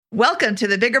Welcome to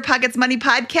the Bigger Pockets Money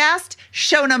Podcast,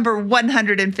 show number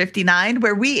 159,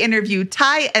 where we interview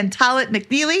Ty and Talit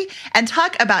McNeely and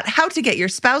talk about how to get your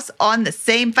spouse on the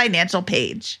same financial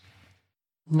page.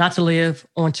 Not to live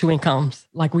on two incomes.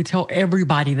 Like we tell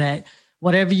everybody that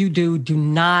whatever you do, do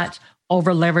not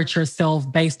over leverage yourself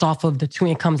based off of the two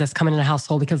incomes that's coming in the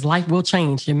household, because life will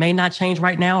change. It may not change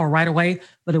right now or right away,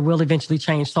 but it will eventually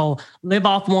change. So live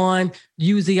off one,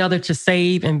 use the other to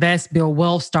save, invest, build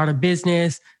wealth, start a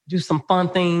business, do some fun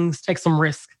things, take some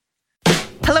risk.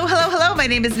 Hello, hello, hello. My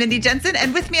name is Mindy Jensen,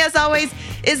 and with me as always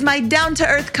is my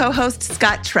down-to-earth co-host,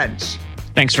 Scott Trench.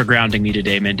 Thanks for grounding me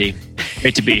today, Mindy.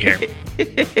 Great to be here.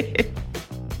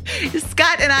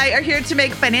 Scott and I are here to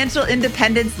make financial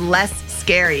independence less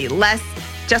scary, less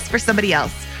just for somebody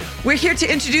else. We're here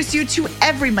to introduce you to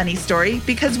every money story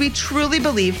because we truly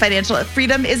believe financial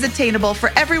freedom is attainable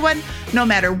for everyone, no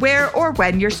matter where or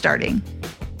when you're starting.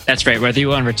 That's right. Whether you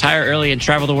want to retire early and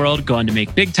travel the world, go on to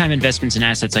make big-time investments in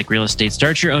assets like real estate,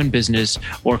 start your own business,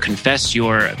 or confess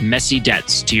your messy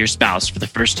debts to your spouse for the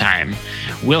first time,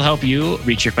 we'll help you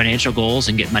reach your financial goals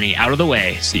and get money out of the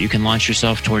way so you can launch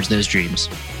yourself towards those dreams.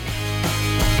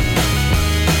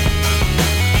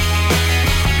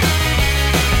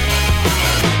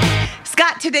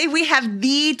 Today, we have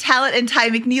the Talit and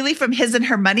Ty McNeely from His and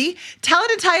Her Money.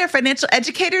 Talit and Ty are financial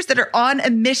educators that are on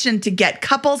a mission to get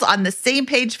couples on the same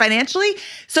page financially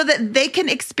so that they can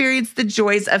experience the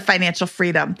joys of financial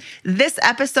freedom. This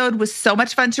episode was so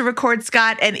much fun to record,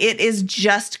 Scott, and it is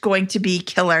just going to be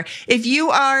killer. If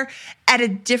you are at a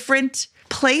different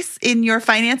place in your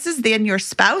finances than your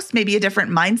spouse, maybe a different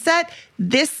mindset,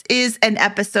 this is an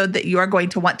episode that you are going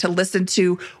to want to listen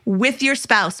to with your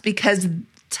spouse, because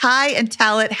Ty and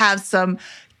Talit have some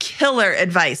killer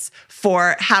advice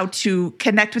for how to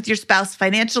connect with your spouse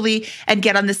financially and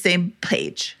get on the same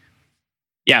page.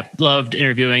 Yeah, loved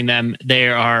interviewing them. They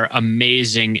are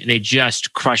amazing. They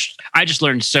just crushed. I just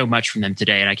learned so much from them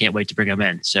today, and I can't wait to bring them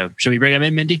in. So should we bring them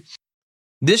in, Mindy?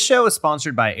 This show is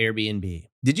sponsored by Airbnb.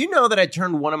 Did you know that I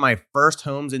turned one of my first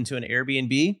homes into an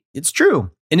Airbnb? It's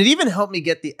true. And it even helped me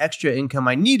get the extra income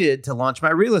I needed to launch my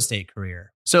real estate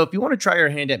career. So if you want to try your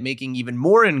hand at making even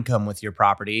more income with your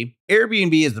property,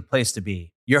 Airbnb is the place to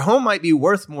be. Your home might be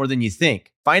worth more than you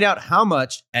think. Find out how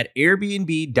much at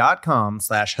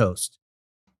airbnb.com/host.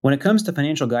 When it comes to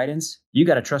financial guidance, you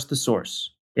got to trust the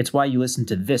source. It's why you listen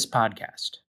to this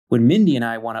podcast. When Mindy and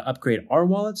I want to upgrade our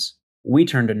wallets, we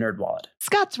turn to NerdWallet.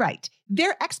 Scott's right.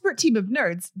 Their expert team of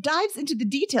nerds dives into the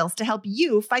details to help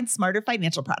you find smarter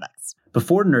financial products.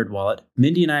 Before NerdWallet,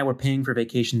 Mindy and I were paying for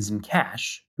vacations in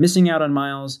cash, missing out on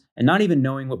miles, and not even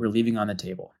knowing what we're leaving on the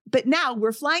table. But now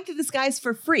we're flying through the skies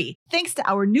for free, thanks to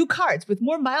our new cards with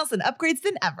more miles and upgrades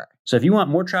than ever. So if you want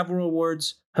more travel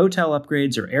rewards, hotel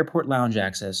upgrades, or airport lounge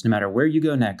access, no matter where you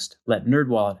go next, let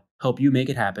NerdWallet help you make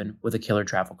it happen with a killer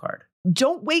travel card.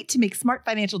 Don't wait to make smart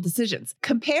financial decisions.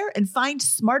 Compare and find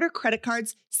smarter credit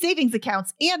cards, savings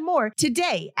accounts, and more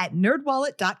today at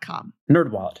nerdwallet.com.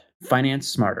 NerdWallet. Finance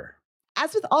smarter.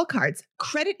 As with all cards,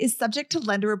 credit is subject to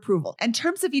lender approval, and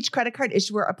terms of each credit card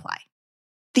issuer apply.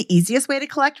 The easiest way to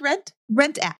collect rent?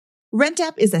 Rent App. Rent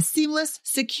App is a seamless,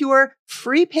 secure,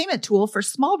 free payment tool for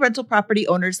small rental property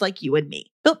owners like you and me.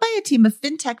 Built by a team of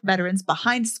fintech veterans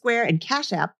behind Square and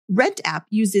Cash App, Rent App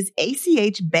uses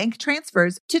ACH bank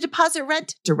transfers to deposit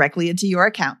rent directly into your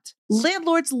account.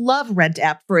 Landlords love Rent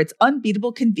App for its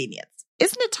unbeatable convenience.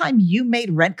 Isn't it time you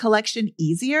made rent collection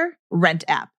easier? Rent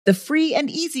App, the free and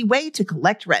easy way to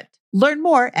collect rent. Learn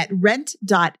more at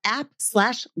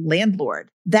rent.app/landlord.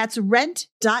 That's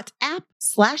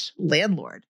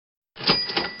rent.app/landlord.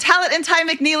 Talit and Ty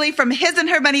McNeely from His and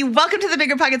Her Money. Welcome to the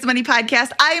Bigger Pockets Money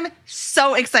Podcast. I'm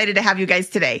so excited to have you guys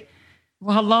today.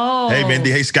 Well, hello. Hey,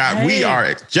 Mindy. Hey, Scott. Hey. We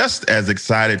are just as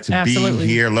excited to be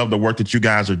here. Love the work that you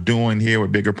guys are doing here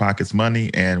with Bigger Pockets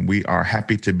Money, and we are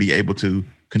happy to be able to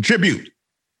contribute.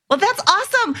 Well, that's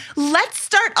awesome. Let's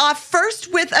start off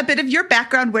first with a bit of your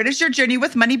background. Where does your journey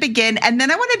with money begin? And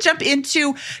then I want to jump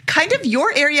into kind of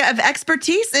your area of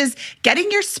expertise is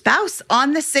getting your spouse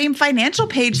on the same financial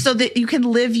page so that you can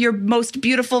live your most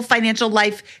beautiful financial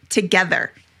life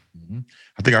together. Mm-hmm.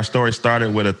 I think our story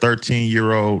started with a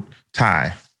 13-year-old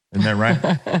Ty. Isn't that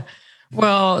right?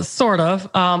 Well, sort of.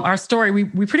 Our story, we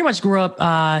pretty much grew up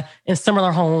in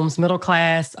similar homes, middle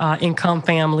class income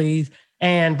families.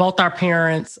 And both our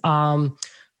parents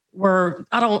were,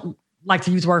 I don't like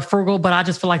to use the word frugal, but I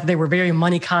just feel like they were very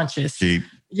money conscious. Cheap.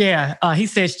 Yeah, he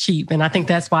says cheap. And I think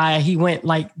that's why he went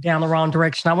like down the wrong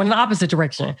direction. I went in the opposite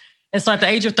direction. And so at the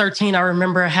age of 13, I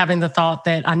remember having the thought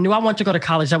that I knew I wanted to go to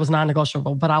college. That was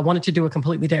non-negotiable, but I wanted to do it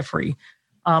completely debt-free.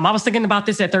 I was thinking about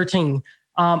this at 13.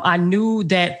 I knew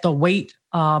that the weight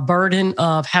burden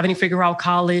of having to figure out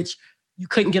college. You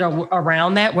couldn't get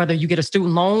around that, whether you get a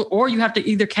student loan or you have to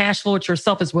either cash flow it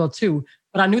yourself as well too.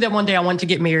 But I knew that one day I wanted to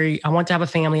get married. I wanted to have a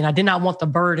family, and I did not want the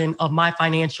burden of my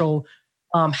financial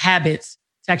habits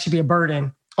to actually be a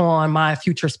burden on my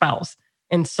future spouse.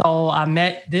 And so I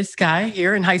met this guy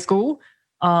here in high school.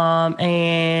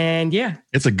 And yeah.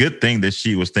 It's a good thing that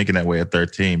she was thinking that way at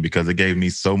 13 because it gave me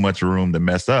so much room to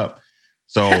mess up.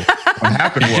 So what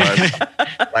happened was,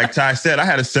 like Ty said, I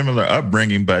had a similar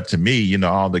upbringing, but to me,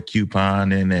 all the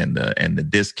couponing and the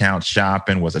discount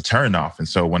shopping was a turnoff. And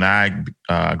so when I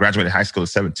graduated high school at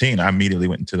 17, I immediately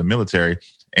went into the military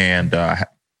and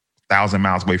 1,000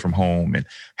 miles away from home and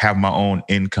have my own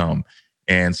income.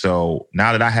 And so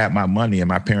now that I had my money and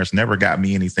my parents never got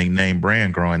me anything name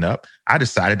brand growing up, I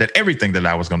decided that everything that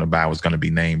I was going to buy was going to be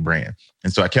name brand.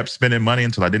 And so I kept spending money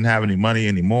until I didn't have any money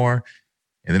anymore.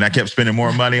 And then I kept spending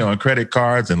more money on credit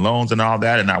cards and loans and all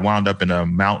that. And I wound up in a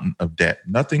mountain of debt.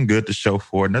 Nothing good to show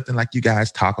for it. Nothing like you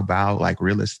guys talk about, like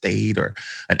real estate or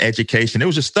an education. It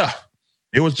was just stuff.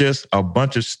 It was just a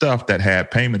bunch of stuff that had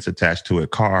payments attached to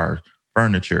it. Cars,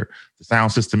 furniture, the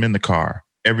sound system in the car,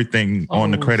 everything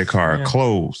on the credit card,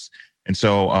 clothes. And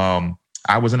so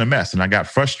I was in a mess and I got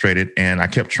frustrated and I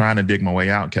kept trying to dig my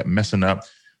way out, kept messing up.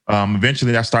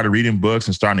 Eventually, I started reading books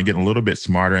and starting to get a little bit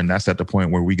smarter. And that's at the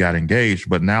point where we got engaged.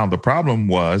 But now the problem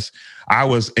was I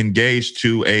was engaged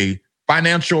to a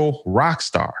financial rock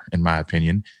star, in my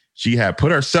opinion. She had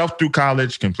put herself through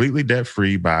college completely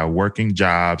debt-free by working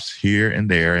jobs here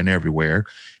and there and everywhere.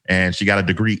 And she got a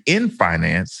degree in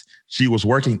finance. She was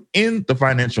working in the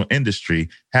financial industry,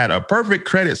 had a perfect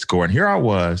credit score. And here I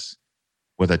was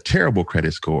with a terrible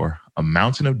credit score, a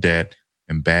mountain of debt,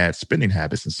 and bad spending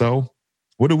habits. And so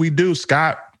what do we do,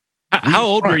 Scott? How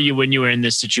old were you when you were in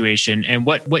this situation? And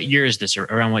what year is this, or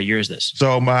around what year is this?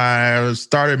 So I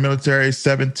started military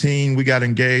 17. We got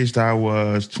engaged. I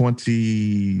was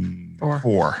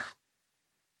 24.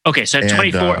 Okay, so at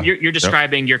 24, you're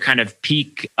describing your kind of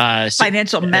peak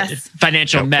financial mess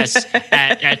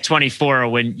at 24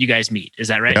 when you guys meet. Is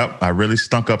that right? Yep, I really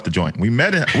stunk up the joint. We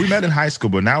met in high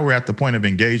school, but now we're at the point of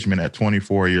engagement at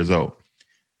 24 years old.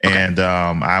 Okay. And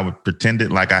I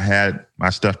pretended like I had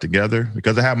my stuff together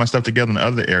because I had my stuff together in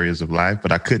other areas of life,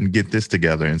 but I couldn't get this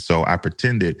together. And so I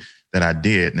pretended that I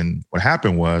did. And what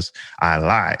happened was I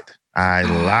lied. I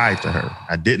lied to her.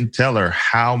 I didn't tell her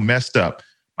how messed up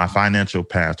my financial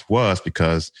past was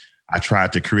because I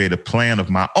tried to create a plan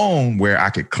of my own where I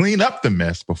could clean up the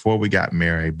mess before we got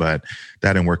married, but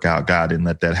that didn't work out. God didn't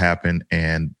let that happen.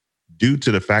 And due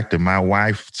to the fact that my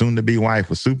wife, soon to be wife,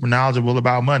 was super knowledgeable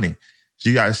about money,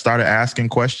 she started asking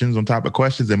questions on top of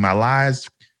questions and my lies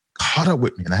caught up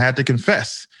with me and I had to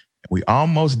confess. We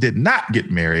almost did not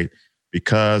get married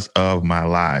because of my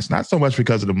lies. Not so much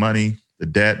because of the money, the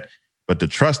debt, but the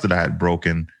trust that I had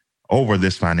broken over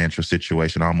this financial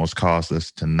situation almost caused us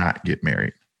to not get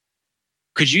married.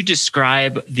 Could you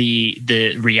describe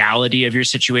the reality of your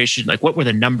situation? Like, what were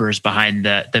the numbers behind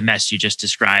the mess you just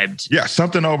described? Yeah,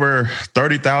 something over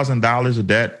 $30,000 of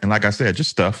debt. And like I said, just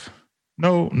stuff.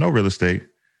 No real estate,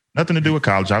 nothing to do with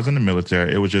college. I was in the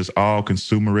military. It was just all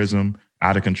consumerism,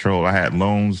 out of control. I had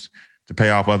loans to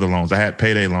pay off other loans. I had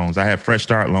payday loans. I had fresh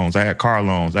start loans. I had car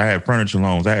loans. I had furniture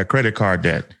loans. I had credit card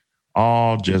debt.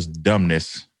 All just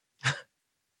dumbness.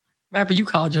 Rapper, you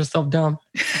called yourself dumb.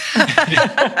 So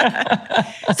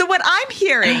what I'm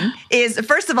hearing is,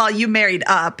 first of all, you married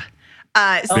up.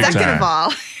 Second of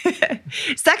all,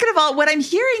 what I'm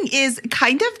hearing is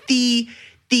kind of the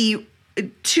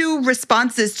two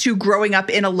responses to growing up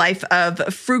in a life of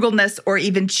frugalness or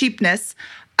even cheapness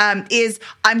is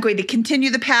I'm going to continue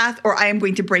the path or I am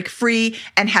going to break free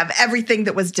and have everything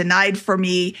that was denied for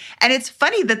me. And it's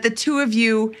funny that the two of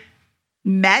you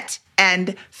met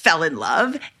and fell in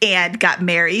love and got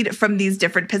married from these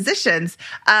different positions.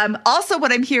 Also,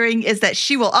 what I'm hearing is that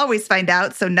she will always find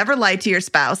out, so never lie to your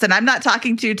spouse. And I'm not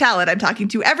talking to Talent, I'm talking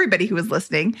to everybody who is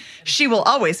listening. She will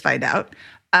always find out.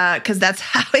 Because that's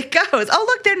how it goes. Oh,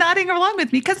 look, they're nodding along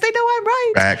with me because they know I'm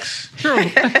right. Facts.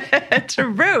 Truth.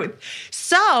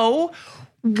 So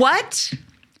what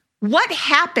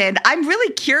happened? I'm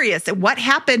really curious. What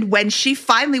happened when she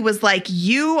finally was like,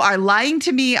 you are lying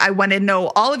to me. I want to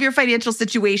know all of your financial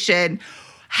situation.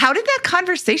 How did that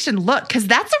conversation look? Because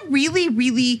that's a really,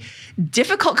 really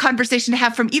difficult conversation to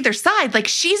have from either side. Like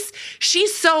she's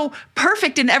so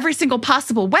perfect in every single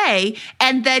possible way.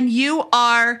 And then you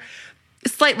are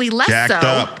slightly less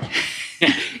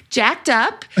jacked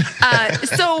up.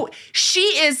 So she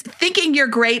is thinking you're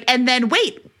great. And then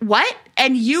wait, what?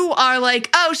 And you are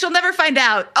like, oh, she'll never find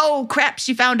out. Oh, crap,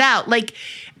 she found out. Like,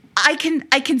 I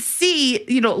can see,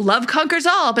 love conquers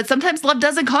all, but sometimes love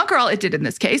doesn't conquer all. It did in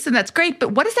this case, and that's great.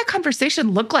 But what does that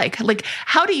conversation look like? Like,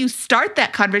 how do you start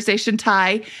that conversation,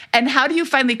 Ty? And how do you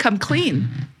finally come clean?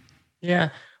 Yeah.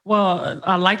 Well,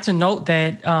 I'd like to note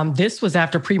that this was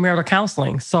after premarital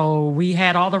counseling. So we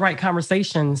had all the right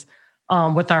conversations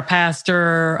with our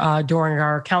pastor during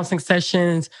our counseling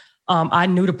sessions. I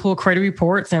knew to pull credit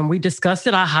reports, and we discussed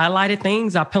it. I highlighted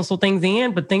things, I penciled things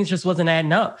in, but things just wasn't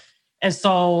adding up. And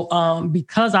so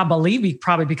because I believe,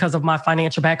 probably because of my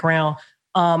financial background,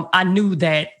 I knew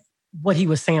that what he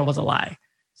was saying was a lie.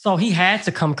 So he had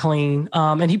to come clean.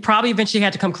 And he probably eventually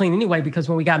had to come clean anyway, because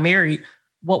when we got married,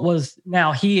 what was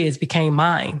now his became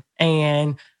mine.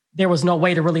 And there was no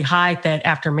way to really hide that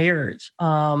after marriage.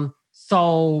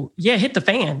 So yeah, it hit the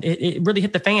fan. It really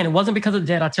hit the fan. It wasn't because of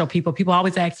debt. I tell people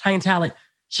always ask, Ty and Talent,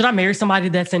 should I marry somebody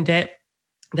that's in debt,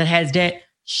 that has debt?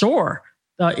 Sure.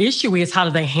 The issue is, how do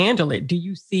they handle it? Do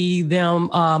you see them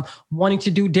wanting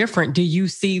to do different? Do you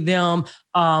see them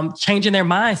changing their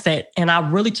mindset? And I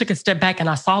really took a step back and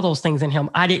I saw those things in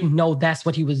him. I didn't know that's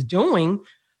what he was doing.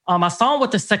 I saw him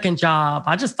with the second job.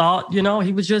 I just thought,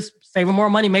 he was just saving more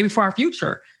money, maybe for our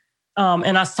future.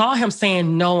 And I saw him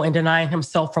saying no and denying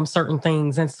himself from certain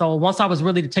things. And so once I was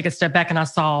really to take a step back and I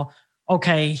saw,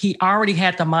 okay, he already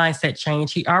had the mindset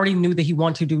change. He already knew that he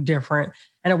wanted to do different.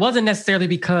 And it wasn't necessarily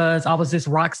because I was this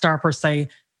rock star per se.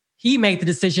 He made the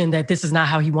decision that this is not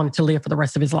how he wanted to live for the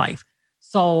rest of his life.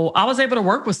 So I was able to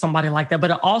work with somebody like that,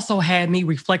 but it also had me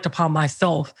reflect upon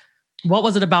myself. What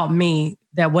was it about me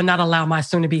that would not allow my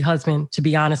soon-to-be husband to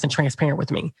be honest and transparent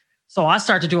with me? So I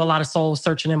started to do a lot of soul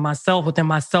searching within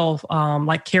myself,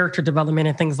 like character development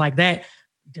and things like that.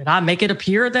 Did I make it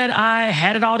appear that I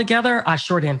had it all together? I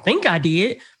sure didn't think I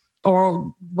did.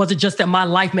 Or was it just that my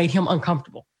life made him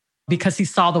uncomfortable because he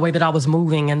saw the way that I was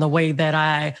moving and the way that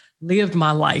I lived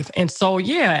my life? And so,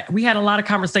 yeah, we had a lot of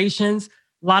conversations,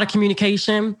 a lot of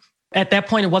communication. At that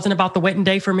point, it wasn't about the wedding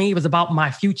day for me. It was about my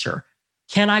future.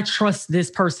 Can I trust this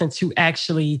person to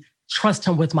actually trust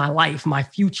him with my life, my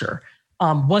future?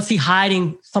 Was he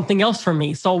hiding something else from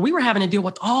me? So we were having to deal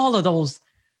with all of those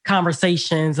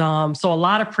conversations. So a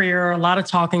lot of prayer, a lot of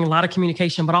talking, a lot of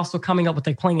communication, but also coming up with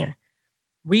a plan.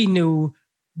 We knew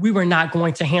we were not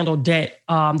going to handle debt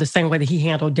the same way that he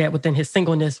handled debt within his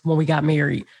singleness when we got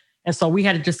married. And so we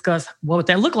had to discuss what would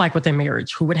that look like within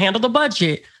marriage? Who would handle the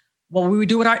budget? What we would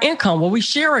do with our income? Will we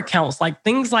share accounts? Like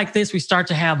things like this, we start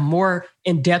to have more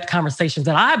in-depth conversations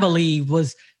that I believe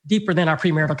was deeper than our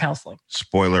premarital counseling.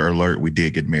 Spoiler alert, we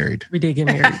did get married. We did get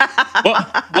married.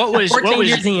 What was 14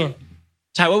 years in.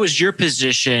 Ty, what was your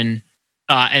position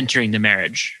entering the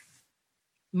marriage?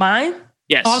 Mine?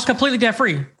 Yes. Oh, I was completely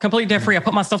debt-free. Completely debt-free. I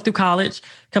put myself through college,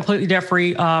 completely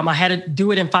debt-free. I had to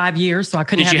do it in 5 years, so I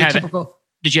couldn't have the typical...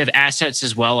 Did you have assets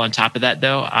as well on top of that,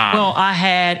 though? Well, I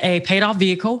had a paid-off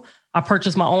vehicle. I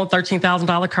purchased my own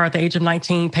 $13,000 car at the age of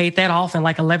 19, paid that off in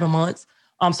like 11 months.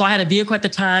 So I had a vehicle at the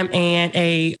time and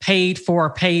a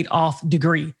paid-off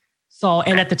degree. So,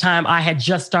 and at the time, I had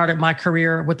just started my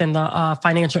career within the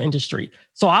financial industry.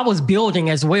 So I was building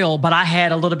as well, but I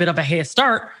had a little bit of a head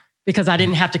start because I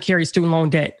didn't have to carry student loan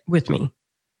debt with me.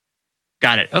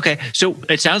 Got it. Okay. So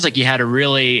it sounds like you had a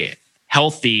really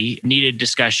healthy, needed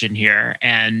discussion here.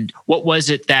 And what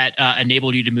was it that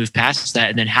enabled you to move past that?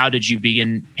 And then how did you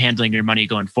begin handling your money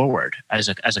going forward as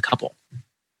a couple?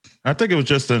 I think it was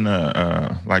just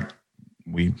like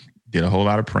we did a whole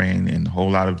lot of praying and a whole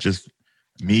lot of just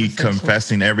me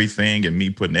confessing everything and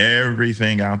me putting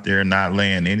everything out there, not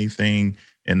laying anything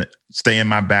and stay in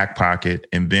my back pocket.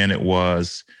 And then it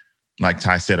was, like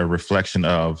Ty said, a reflection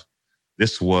of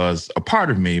this was a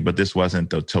part of me, but this wasn't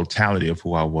the totality of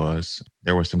who I was.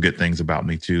 There were some good things about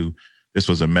me too. This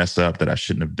was a mess up that I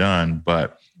shouldn't have done,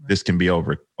 but this can be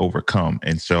overcome.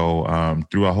 And so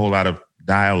through a whole lot of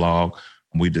dialogue,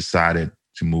 we decided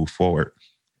to move forward.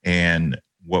 And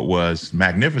what was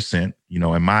magnificent,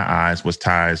 in my eyes, was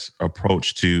Ty's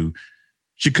approach to,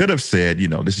 she could have said,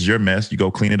 this is your mess. You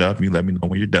go clean it up and you let me know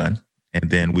when you're done. And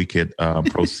then we could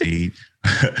proceed.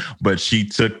 But she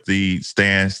took the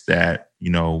stance that,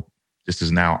 this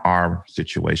is now our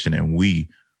situation and we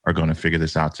are going to figure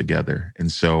this out together.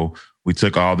 And so we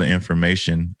took all the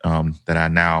information that I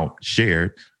now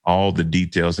shared, all the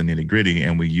details and nitty gritty,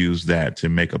 and we used that to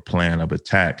make a plan of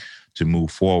attack to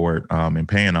move forward and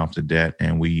paying off the debt.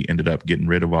 And we ended up getting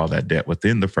rid of all that debt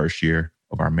within the first year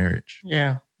of our marriage.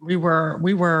 Yeah, we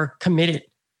were committed.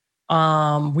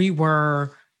 We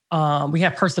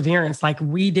had perseverance. Like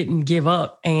we didn't give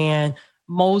up. And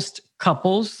most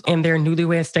couples in their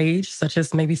newlywed stage, such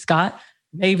as maybe Scott,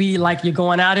 maybe like you're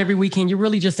going out every weekend, you're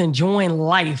really just enjoying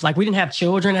life. Like we didn't have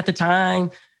children at the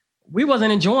time. we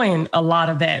wasn't enjoying a lot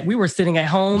of that. We were sitting at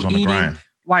home eating,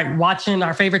 right, watching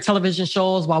our favorite television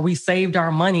shows while we saved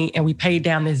our money and we paid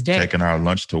down this debt. Taking our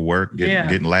lunch to work,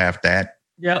 getting laughed at.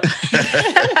 Yep.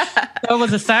 So it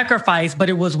was a sacrifice, but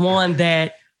it was one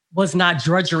that was not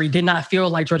drudgery, did not feel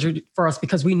like drudgery for us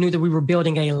because we knew that we were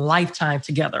building a lifetime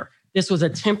together. This was a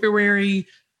temporary,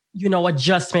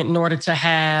 adjustment in order to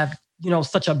have,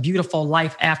 such a beautiful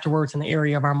life afterwards in the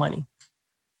area of our money.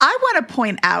 I want to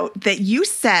point out that you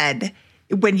said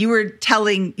when you were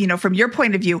telling, from your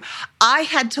point of view, I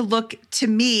had to look to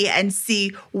me and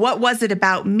see what was it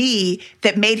about me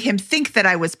that made him think that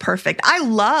I was perfect. I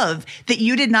love that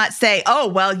you did not say, oh,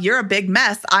 well, you're a big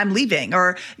mess, I'm leaving.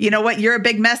 Or, you know what, you're a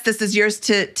big mess, this is yours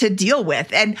to deal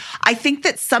with. And I think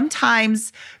that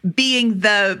sometimes being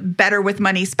the better with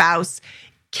money spouse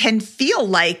can feel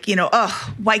like,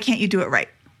 oh, why can't you do it right?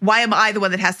 Why am I the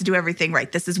one that has to do everything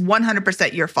right? This is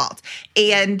 100% your fault.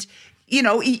 And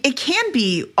it can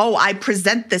be, oh, I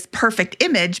present this perfect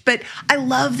image, but I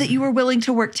love that you were willing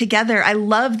to work together. I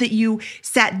love that you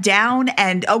sat down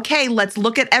and, okay, let's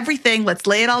look at everything. Let's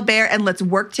lay it all bare and let's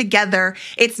work together.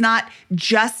 It's not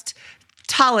just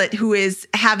Talit who is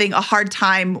having a hard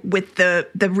time with the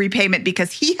repayment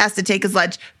because he has to take his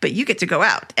lunch, but you get to go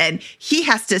out. And he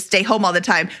has to stay home all the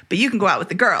time, but you can go out with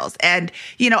the girls. And,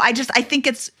 I think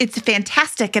it's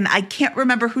fantastic. And I can't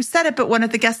remember who said it, but one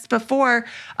of the guests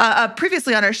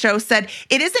previously on our show said,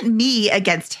 it isn't me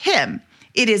against him.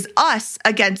 It is us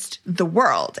against the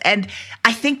world. And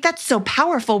I think that's so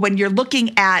powerful when you're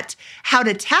looking at how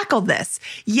to tackle this.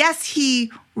 Yes,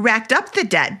 he racked up the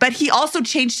debt, but he also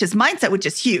changed his mindset, which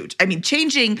is huge. I mean,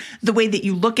 changing the way that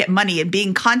you look at money and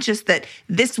being conscious that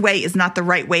this way is not the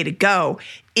right way to go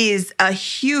is a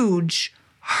huge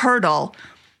hurdle.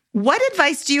 What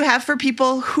advice do you have for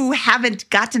people who haven't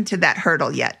gotten to that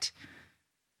hurdle yet?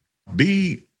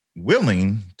 Be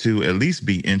willing to at least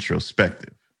be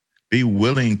introspective. Be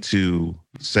willing to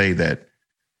say that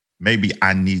maybe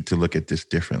I need to look at this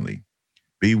differently.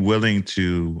 Be willing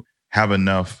to have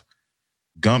enough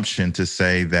gumption to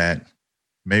say that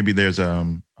maybe there's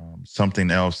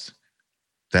something else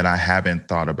that I haven't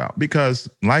thought about. Because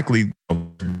likely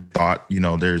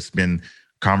there's been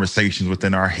conversations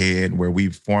within our head where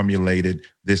we've formulated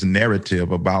this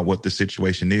narrative about what the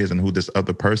situation is and who this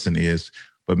other person is.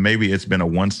 But maybe it's been a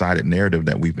one-sided narrative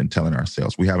that we've been telling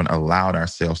ourselves. We haven't allowed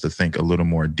ourselves to think a little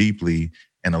more deeply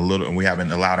and we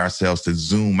haven't allowed ourselves to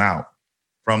zoom out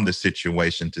from the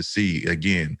situation to see,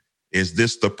 again, is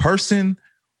this the person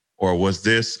or was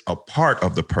this a part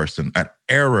of the person, an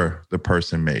error the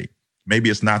person made? Maybe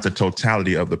it's not the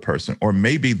totality of the person, or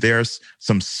maybe there's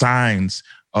some signs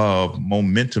of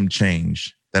momentum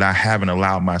change that I haven't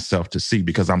allowed myself to see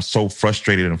because I'm so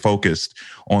frustrated and focused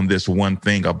on this one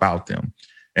thing about them.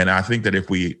 And I think that if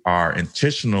we are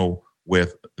intentional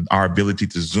with our ability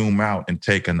to zoom out and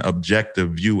take an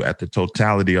objective view at the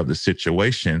totality of the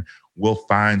situation, we'll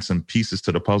find some pieces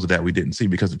to the puzzle that we didn't see.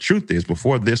 Because the truth is,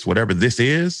 before this, whatever this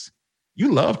is, you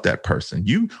loved that person.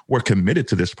 You were committed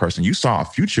to this person. You saw a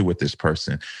future with this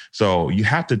person. So you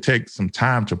have to take some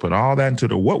time to put all that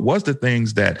into what was the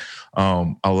things that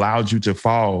allowed you to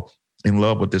fall in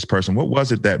love with this person? What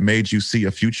was it that made you see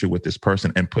a future with this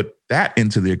person, and put that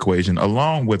into the equation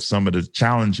along with some of the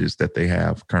challenges that they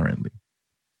have currently?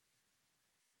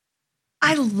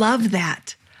 I love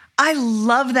that. I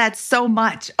love that so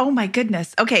much. Oh my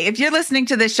goodness. Okay, if you're listening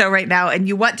to this show right now and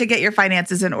you want to get your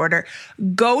finances in order,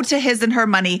 go to His and Her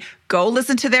Money, go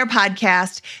listen to their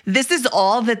podcast. This is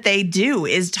all that they do,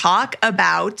 is talk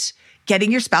about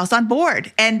getting your spouse on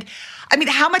board. And I mean,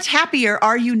 how much happier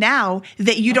are you now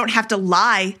that you don't have to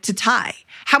lie to Ty?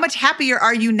 How much happier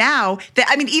are you now that,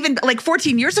 I mean, even like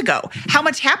 14 years ago, how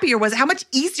much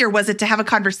easier was it to have a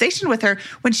conversation with her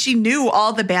when she knew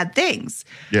all the bad things?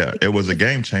 Yeah, it was a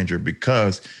game changer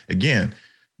because, again,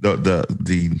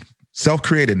 the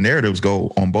self-created narratives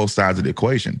go on both sides of the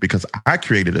equation, because I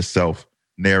created a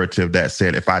self-narrative that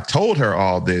said if I told her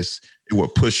all this, it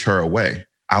would push her away.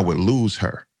 I would lose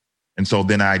her. And so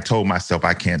then I told myself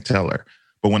I can't tell her.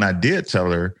 But when I did tell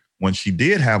her, when she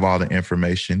did have all the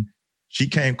information, she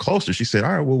came closer. She said,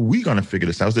 all right, well, we're going to figure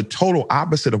this out. It was the total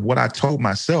opposite of what I told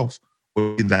myself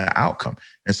would be the outcome.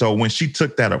 And so when she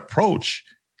took that approach,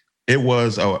 it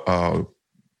was a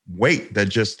weight that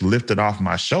just lifted off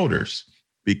my shoulders,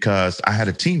 because I had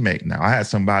a teammate now. I had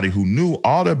somebody who knew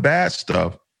all the bad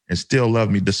stuff and still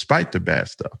loved me despite the bad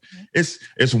stuff.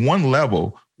 It's one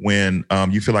level when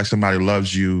you feel like somebody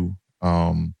loves you,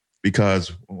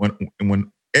 because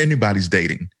when anybody's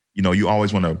dating, you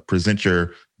always want to present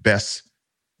your best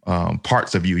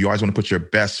parts of you. You always want to put your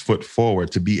best foot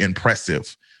forward to be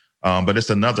impressive. But it's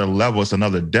another level, it's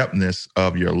another depthness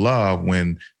of your love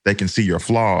when they can see your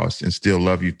flaws and still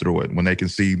love you through it. When they can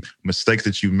see mistakes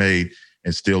that you made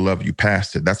and still love you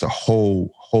past it. That's a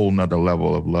whole nother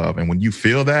level of love. And when you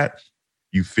feel that,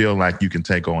 you feel like you can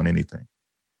take on anything.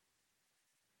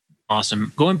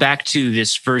 Awesome. Going back to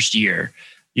this first year,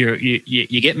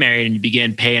 you get married and you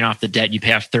begin paying off the debt. You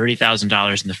pay off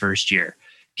 $30,000 in the first year.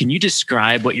 Can you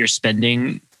describe what your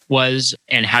spending was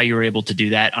and how you were able to do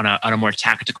that on a more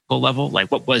tactical level? Like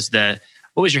what was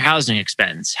your housing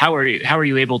expense? How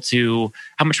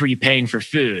much were you paying for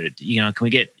food? Can we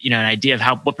get, an idea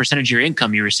of what percentage of your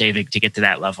income you were saving to get to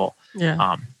that level?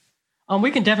 Yeah. We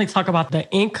can definitely talk about the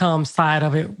income side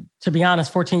of it. To be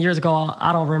honest, 14 years ago,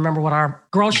 I don't remember what our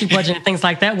grocery budget and things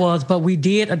like that was, but we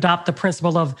did adopt the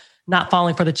principle of not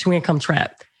falling for the two income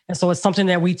trap. And so it's something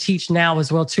that we teach now as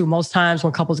well, too. Most times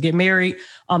when couples get married,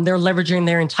 they're leveraging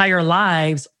their entire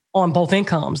lives on both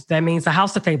incomes. That means the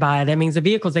house that they buy. That means the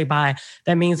vehicles they buy.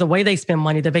 That means the way they spend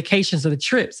money, the vacations or the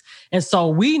trips. And so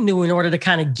we knew in order to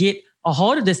kind of get a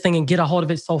hold of this thing and get a hold of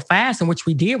it so fast, and which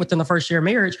we did within the first year of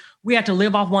marriage, we had to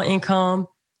live off one income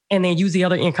and then use the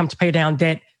other income to pay down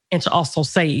debt and to also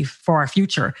save for our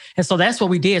future. And so that's what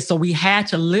we did. So we had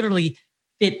to literally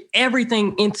fit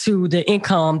everything into the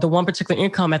income, the one particular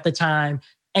income at the time.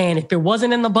 And if it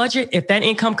wasn't in the budget, if that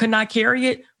income could not carry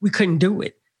it, we couldn't do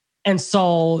it. And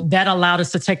so that allowed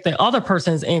us to take the other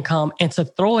person's income and to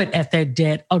throw it at that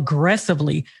debt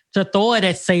aggressively, to throw it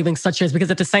at savings such as,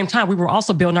 because at the same time, we were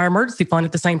also building our emergency fund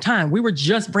at the same time. We were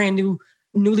just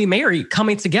newly married,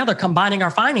 coming together, combining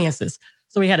our finances.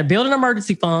 So we had to build an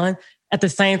emergency fund. At the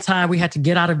same time, we had to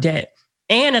get out of debt.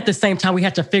 And at the same time, we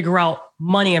had to figure out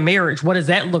money and marriage. What does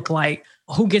that look like?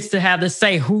 Who gets to have the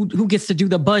say? Who gets to do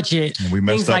the budget? And we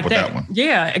messed up with that one.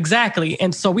 Yeah, exactly.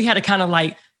 And so we had to kind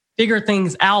of figure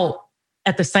things out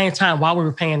at the same time while we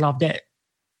were paying off debt.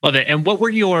 Love it. And what were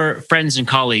your friends and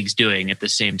colleagues doing at the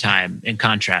same time in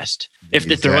contrast? If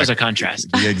there was a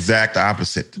contrast. The exact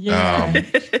opposite. Yeah.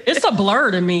 It's a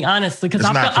blur to me, honestly, because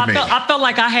I felt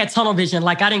like I had tunnel vision.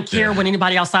 Like I didn't care what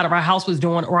anybody outside of our house was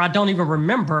doing, or I don't even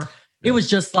remember. It was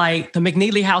just like the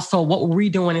McNeely household. What were we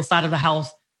doing inside of the house?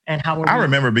 And how I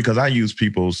remember because I use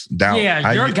people's doubt.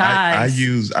 Yeah, your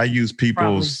guys. I use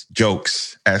people's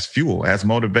jokes as fuel, as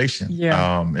motivation.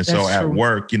 Yeah, and so at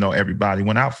work, everybody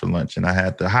went out for lunch, and I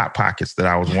had the Hot Pockets that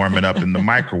I was warming up in the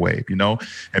microwave,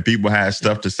 and people had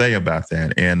stuff to say about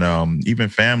that. And even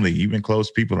family, even close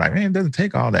people, like, man, it doesn't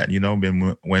take all that,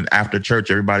 when after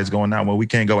church, everybody's going out. Well, we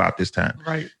can't go out this time.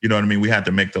 Right. You know what I mean? We had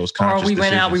to make those conscious decisions. Or we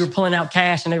went out, we were pulling out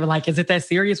cash, and they were like, is it that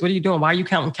serious? What are you doing? Why are you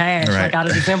counting cash out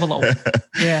of this envelope?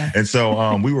 Yeah. And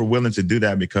so we were willing to do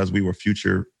that because we were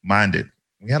future minded.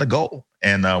 We had a goal,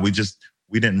 and we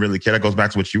didn't really care. That goes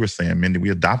back to what you were saying, Mindy. We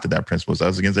adopted that principle. It's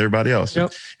us against everybody else.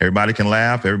 Yep. Everybody can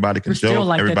laugh. Everybody can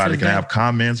joke. Everybody can have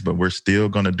comments, but we're still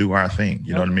going to do our thing.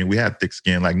 You know what I mean? We had thick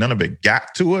skin. Like none of it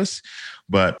got to us.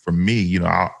 But for me,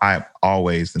 I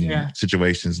always in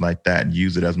situations like that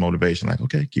use it as motivation. Like,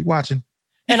 okay, keep watching.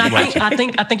 And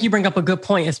I think you bring up a good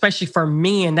point, especially for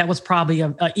me. And that was probably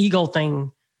an ego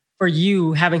thing for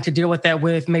you, having to deal with that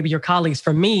with maybe your colleagues.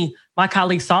 For me, my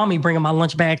colleagues saw me bringing my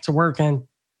lunch bag to work, and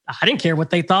I didn't care what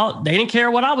they thought. They didn't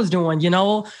care what I was doing,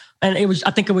 And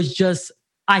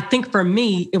I think for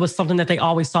me, it was something that they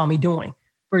always saw me doing.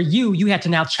 For you, you had to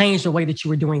now change the way that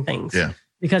you were doing things. Yeah.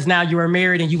 Because now you were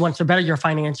married and you wanted to better your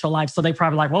financial life. So they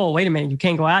probably like, whoa, wait a minute, you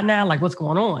can't go out now? Like, what's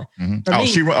going on?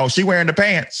 Mm-hmm. She wearing the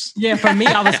pants. Yeah, for me,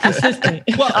 I was consistent.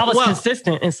 I was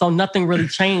consistent. And so nothing really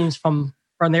changed from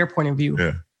their point of view.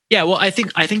 Yeah. Yeah, well, I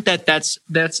think that's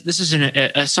this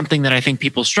is something that I think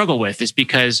people struggle with, is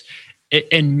because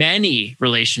in many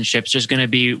relationships, there's going to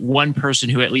be one person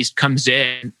who at least comes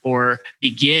in or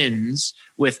begins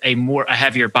with a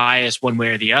heavier bias one way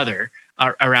or the other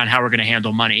around how we're going to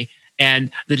handle money.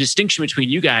 And the distinction between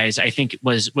you guys, I think,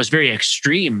 was very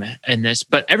extreme in this,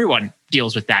 but everyone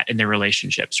deals with that in their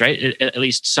relationships, right? At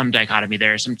least some dichotomy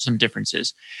there, some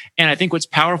differences. And I think what's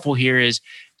powerful here is,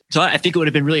 so I think it would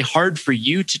have been really hard for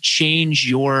you to change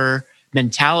your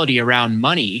mentality around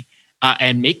money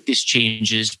and make these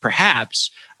changes,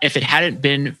 perhaps, if it hadn't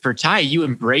been for Ty, you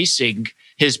embracing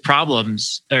his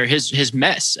problems or his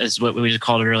mess, as what we just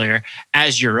called it earlier,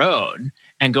 as your own,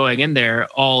 and going in there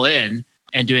all in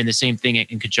and doing the same thing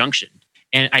in conjunction.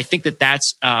 And I think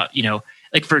that's,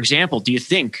 like, for example, do you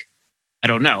think, I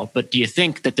don't know, but do you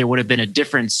think that there would have been a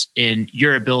difference in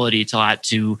your ability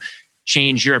to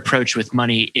change your approach with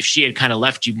money if she had kind of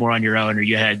left you more on your own, or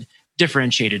you had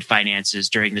differentiated finances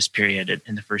during this period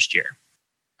in the first year?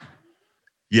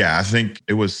 Yeah, I think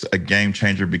it was a game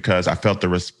changer because I felt the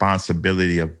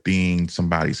responsibility of being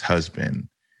somebody's husband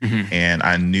Mm-hmm. And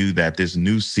I knew that this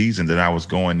new season that I was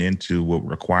going into would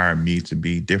require me to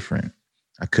be different.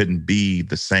 I couldn't be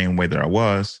the same way that I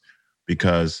was,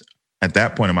 because at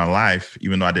that point in my life,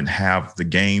 even though I didn't have the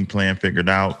game plan figured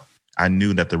out, I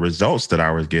knew that the results that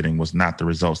I was getting was not the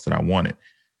results that I wanted.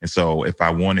 And so if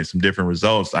I wanted some different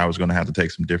results, I was going to have to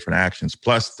take some different actions.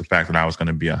 Plus the fact that I was going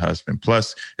to be a husband.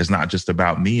 Plus it's not just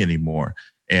about me anymore.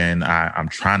 And I'm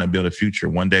trying to build a future.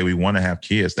 One day we want to have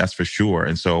kids, that's for sure.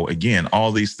 And so again,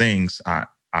 all these things, I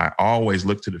always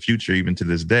look to the future, even to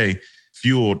this day,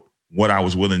 fueled what I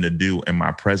was willing to do in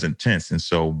my present tense. And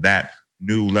so that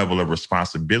new level of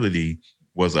responsibility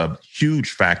was a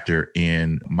huge factor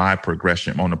in my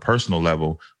progression on a personal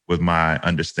level with my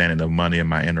understanding of money and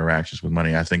my interactions with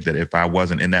money. I think that if I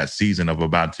wasn't in that season of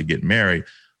about to get married,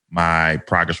 my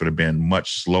progress would have been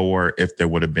much slower, if there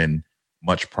would have been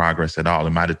much progress at all.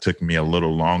 It might have took me a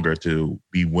little longer to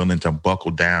be willing to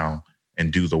buckle down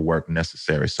and do the work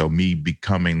necessary. So me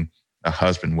becoming a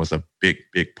husband was a big,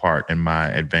 big part in my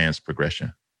advanced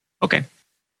progression. Okay.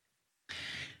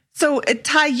 So,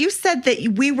 Ty, you said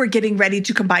that we were getting ready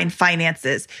to combine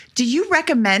finances. Do you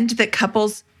recommend that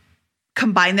couples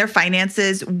combine their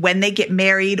finances when they get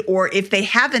married, or if they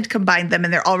haven't combined them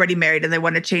and they're already married and they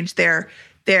want to change their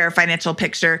financial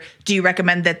picture, do you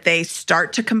recommend that they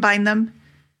start to combine them?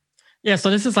 Yeah, so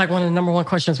this is like one of the number one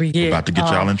questions we get. About to get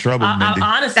y'all in trouble, Mindy.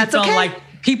 I honestly feel like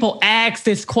people ask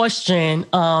this question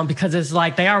because it's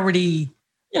like they already,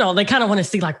 they kind of want to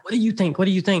see like, what do you think? What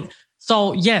do you think?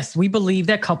 So yes, we believe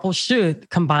that couples should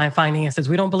combine finances.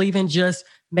 We don't believe in just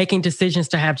making decisions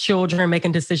to have children,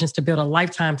 making decisions to build a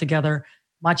lifetime together.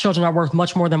 My children are worth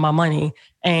much more than my money.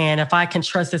 And if I can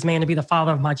trust this man to be the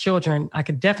father of my children, I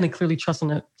could definitely clearly trust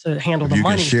him to handle the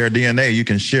money. You can share DNA, you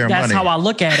can share money. That's how I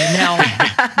look at it.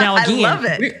 Now again, I love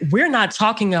it. We're not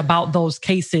talking about those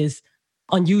cases,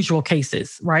 unusual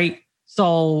cases, right?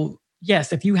 So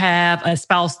yes, if you have a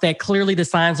spouse that clearly the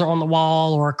signs are on the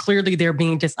wall, or clearly they're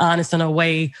being dishonest in a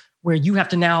way where you have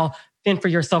to now fend for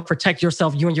yourself, protect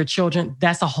yourself, you and your children,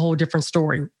 that's a whole different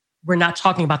story. We're not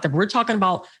talking about that. We're talking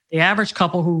about the average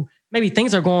couple who maybe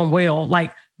things are going well,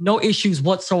 like no issues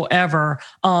whatsoever,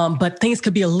 but things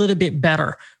could be a little bit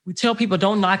better. We tell people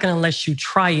don't knock it unless you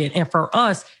try it. And for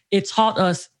us, it taught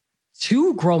us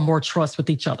to grow more trust with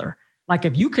each other. Like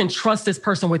if you can trust this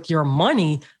person with your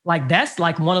money, like that's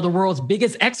like one of the world's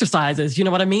biggest exercises. You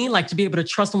know what I mean? Like to be able to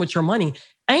trust them with your money.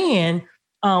 And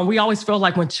we always feel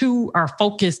like when two are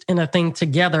focused in a thing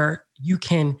together, you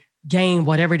can gain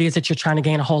whatever it is that you're trying to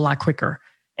gain a whole lot quicker.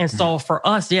 And so for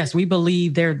us, yes, we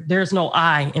believe there's no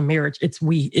I in marriage. It's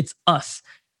we, it's us.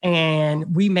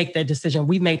 And we make that decision.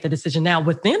 We make the decision. Now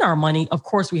within our money, of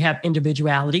course, we have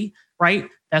individuality, right?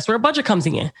 That's where a budget comes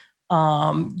in.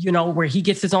 Where he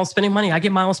gets his own spending money. I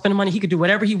get my own spending money. He could do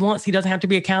whatever he wants. He doesn't have to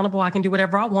be accountable. I can do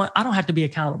whatever I want. I don't have to be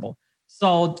accountable.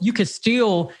 So you could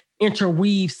still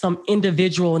interweave some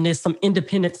individualness, some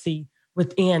independency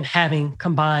within having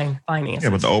combined finances.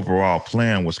 Yeah, but the overall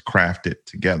plan was crafted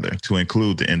together to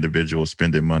include the individual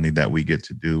spending money that we get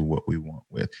to do what we want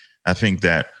with. I think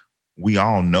that we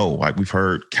all know, like we've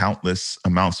heard countless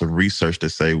amounts of research that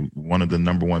say one of the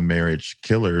number one marriage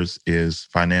killers is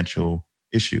financial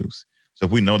issues. So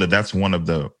if we know that that's one of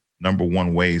the number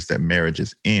one ways that marriage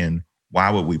is in, why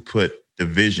would we put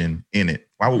division in it?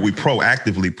 Why would we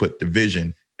proactively put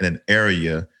division in an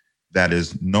area that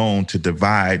is known to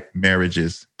divide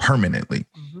marriages permanently?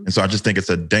 Mm-hmm. And so I just think it's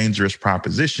a dangerous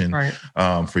proposition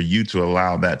for you to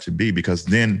allow that to be, because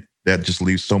then that just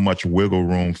leaves so much wiggle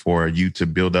room for you to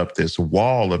build up this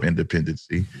wall of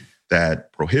independency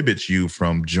that prohibits you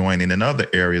from joining in other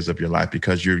areas of your life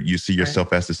because you see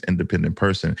yourself as this independent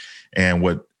person. And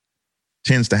what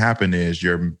tends to happen is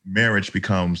your marriage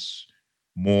becomes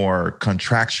more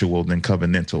contractual than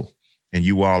covenantal. And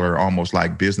you all are almost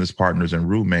like business partners and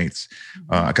roommates.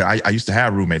 I used to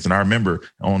have roommates, and I remember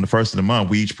on the first of the month,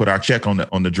 we each put our check on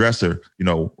the dresser.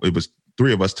 It was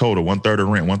 3 of us total, 1/3 of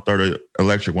rent, 1/3 of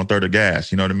electric, 1/3 of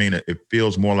gas. You know what I mean? It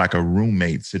feels more like a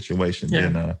roommate situation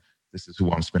than this is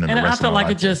who I'm spending the rest of my life. And I feel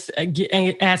like it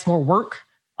just adds more work,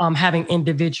 having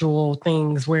individual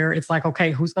things where it's like,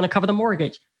 okay, who's going to cover the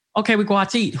mortgage? Okay, we go out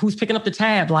to eat. Who's picking up the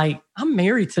tab? Like, I'm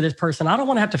married to this person. I don't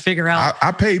want to have to figure out.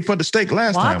 I paid for the steak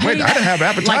last time. Wait, I didn't have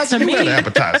appetizer. Like, you had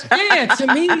appetizer. Yeah,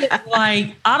 to me, it's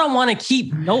like, I don't want to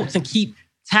keep notes and keep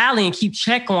tally and keep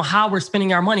check on how we're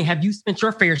spending our money. Have you spent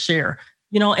your fair share?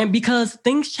 And because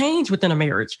things change within a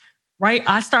marriage, right?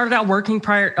 I started out working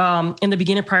in the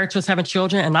beginning prior to us having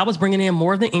children, and I was bringing in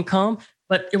more than income,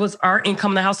 but it was our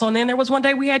income in the household. And then there was one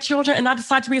day we had children, and I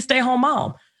decided to be a stay-at-home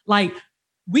mom. Like,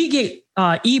 we get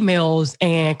emails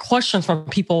and questions from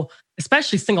people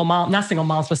especially not single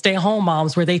moms, but stay-at-home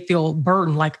moms, where they feel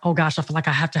burdened, like, oh gosh, I feel like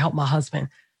I have to help my husband.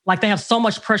 Like they have so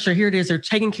much pressure. Here it is, they're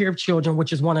taking care of children,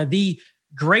 which is one of the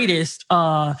greatest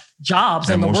jobs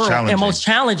in the world and most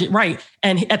challenging, right?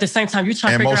 And at the same time, you're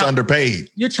trying to figure out, underpaid.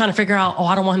 You're trying to figure out,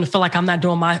 I don't want him to feel like I'm not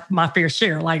doing my fair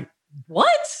share. Like,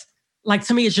 what? Like,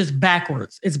 to me, it's just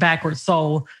backwards. It's backwards.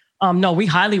 So no, we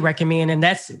highly recommend, and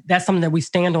that's something that we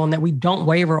stand on, that we don't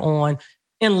waver on,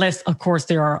 unless, of course,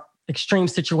 there are extreme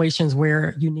situations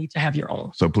where you need to have your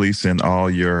own. So please send all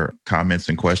your comments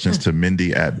and questions to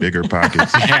Mindy at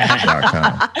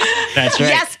biggerpockets.com. That's right.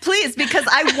 Yes, please, because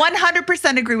I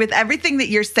 100% agree with everything that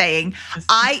you're saying.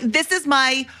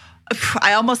 I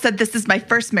almost said this is my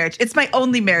first marriage. It's my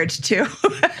only marriage too.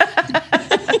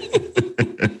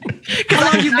 How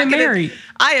long have you been married?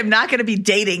 I am not going to be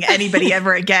dating anybody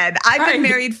ever again. I've been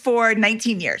married for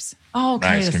 19 years. Oh, okay.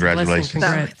 Nice. Congratulations.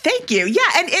 So, thank you. Yeah.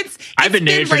 And I've been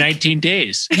married for 19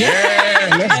 days. Yeah,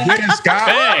 let's get it, Scott.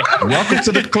 Hey. Welcome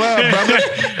to the club, brother.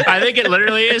 I think it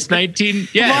literally is 19.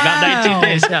 Yeah, about 19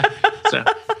 days. Yeah. So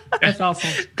that's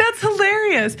awesome. That's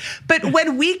hilarious. But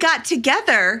when we got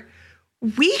together,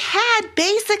 we had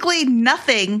basically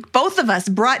nothing. Both of us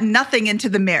brought nothing into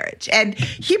the marriage. And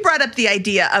he brought up the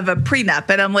idea of a prenup.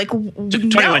 And I'm like,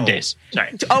 21 days.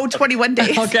 Sorry. 21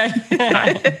 days. Okay.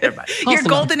 Your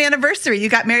golden anniversary. You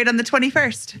got married on the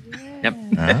 21st.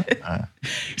 Yep.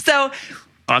 So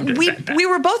we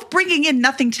were both bringing in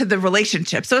nothing to the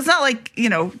relationship. So it's not like,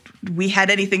 we had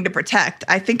anything to protect.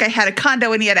 I think I had a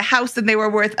condo and he had a house and they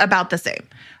were worth about the same.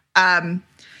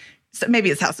 So maybe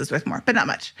his house is worth more, but not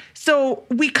much. So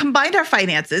we combined our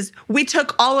finances. We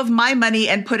took all of my money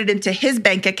and put it into his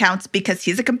bank accounts because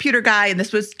he's a computer guy. And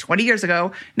this was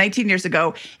 19 years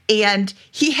ago. And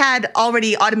he had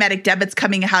already automatic debits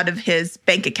coming out of his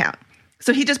bank account.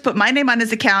 So he just put my name on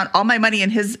his account, all my money in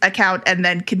his account, and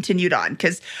then continued on.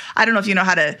 Because I don't know if you know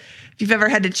if you've ever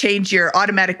had to change your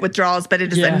automatic withdrawals, but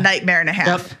it is a nightmare and a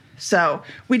half. Yep. So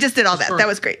we just did all that. Sure. That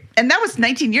was great. And that was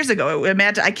 19 years ago.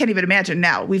 I can't even imagine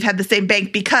now. We've had the same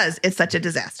bank because it's such a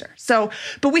disaster. So,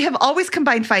 but we have always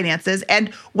combined finances. And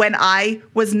when I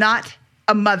was not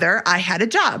a mother, I had a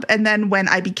job. And then when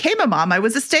I became a mom, I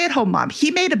was a stay-at-home mom.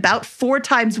 He made about 4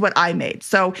 times what I made.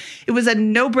 So it was a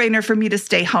no-brainer for me to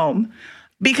stay home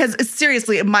because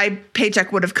seriously, my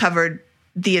paycheck would have covered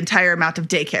the entire amount of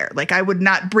daycare. Like I would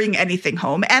not bring anything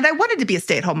home. And I wanted to be a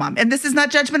stay-at-home mom. And this is not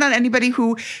judgment on anybody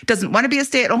who doesn't want to be a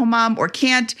stay-at-home mom or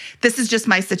can't. This is just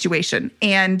my situation.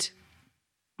 And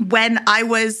when I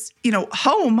was,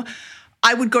 home,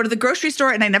 I would go to the grocery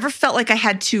store and I never felt like I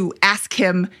had to ask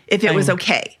him if it was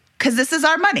okay. Because this is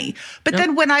our money. But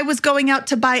then when I was going out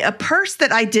to buy a purse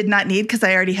that I did not need because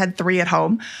I already had 3 at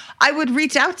home, I would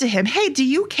reach out to him. Hey, do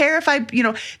you care if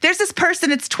there's this purse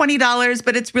and it's $20,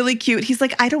 but it's really cute. He's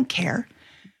like, I don't care.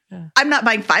 Yeah. I'm not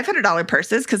buying $500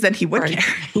 purses because then he would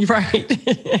care. Right.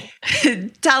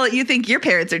 Talit, you think your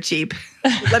parents are cheap.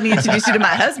 Let me introduce you to my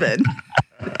husband.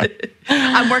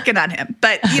 I'm working on him.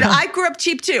 But, I grew up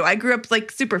cheap too. I grew up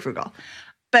like super frugal.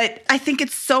 But I think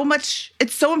it's so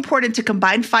important to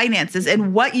combine finances.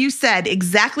 And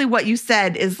exactly what you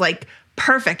said is like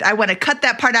perfect. I want to cut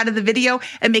that part out of the video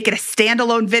and make it a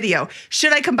standalone video.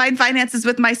 Should I combine finances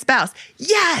with my spouse?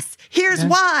 Yes. Here's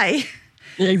why.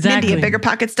 Exactly. Mindy at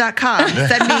biggerpockets.com.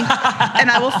 Send me, and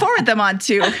I will forward them on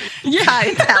to Kai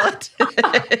and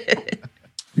Talit.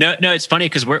 No, it's funny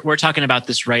because we're talking about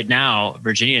this right now,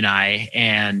 Virginia and I,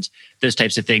 and those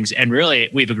types of things. And really,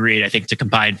 we've agreed, I think, to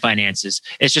combine finances.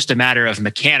 It's just a matter of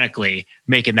mechanically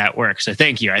making that work. So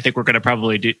thank you. I think we're going to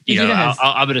probably do,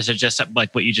 I'm going to suggest something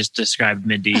like what you just described,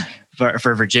 Mindy,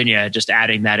 for Virginia, just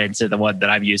adding that into the one that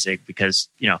I'm using because,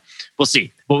 we'll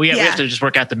see. But we have to just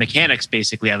work out the mechanics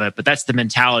basically of it. But that's the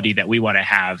mentality that we want to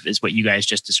have is what you guys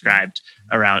just described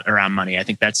around money. I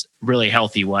think that's really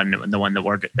healthy one, the one that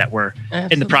we're Absolutely.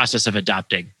 In the process of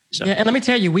adopting. So. Yeah, and let me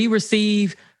tell you, we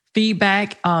receive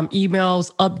feedback,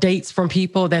 emails, updates from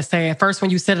people that say, at first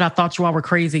when you said it, I thought you all were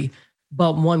crazy.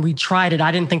 But when we tried it, I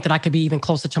didn't think that I could be even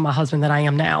closer to my husband than I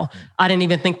am now. I didn't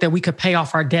even think that we could pay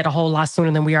off our debt a whole lot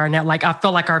sooner than we are now. Like I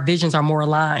feel like our visions are more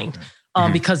aligned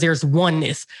because there's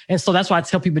oneness. And so that's why I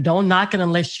tell people, don't knock it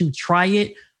unless you try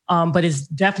it. But it's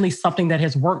definitely something that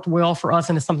has worked well for us.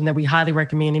 And it's something that we highly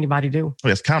recommend anybody do.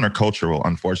 It's countercultural,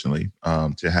 unfortunately,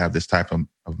 to have this type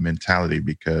of mentality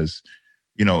because,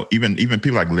 even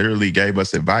people like literally gave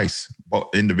us advice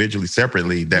individually,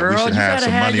 separately, that we should have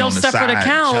some money on the side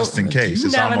account, just in case.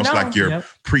 It's almost like you're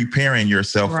preparing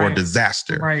yourself for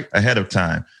disaster ahead of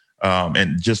time.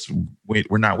 And just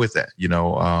we're not with that.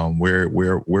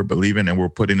 We're believing and we're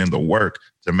putting in the work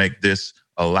to make this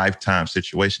a lifetime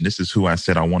situation. This is who I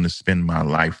said I want to spend my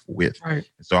life with. Right.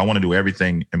 So I want to do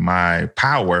everything in my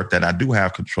power that I do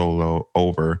have control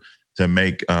over to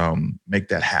make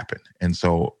that happen. And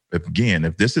so if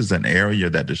this is an area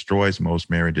that destroys most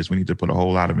marriages, we need to put a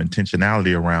whole lot of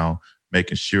intentionality around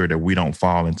making sure that we don't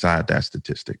fall inside that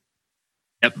statistic.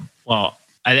 Yep. Well,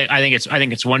 I think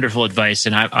it's wonderful advice,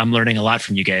 and I'm learning a lot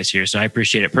from you guys here. So I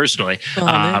appreciate it personally for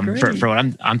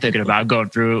what I'm thinking about going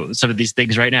through some of these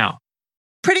things right now.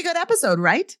 Pretty good episode,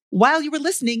 right? While you were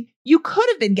listening, you could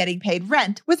have been getting paid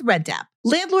rent with Rent App.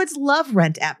 Landlords love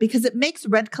Rent App because it makes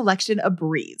rent collection a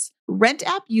breeze. Rent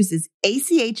App uses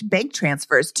ACH bank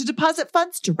transfers to deposit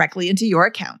funds directly into your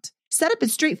account. Setup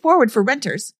is straightforward for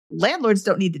renters. Landlords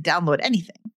don't need to download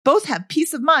anything. Both have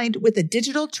peace of mind with a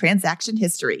digital transaction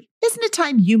history. Isn't it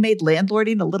time you made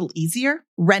landlording a little easier?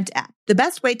 Rent App, the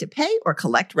best way to pay or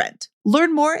collect rent.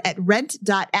 Learn more at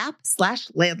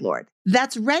rent.app/landlord.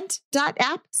 That's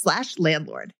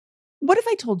rent.app/landlord. What if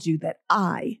I told you that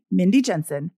I, Mindy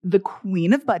Jensen, the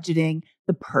queen of budgeting,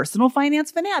 the personal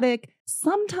finance fanatic,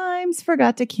 sometimes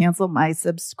forgot to cancel my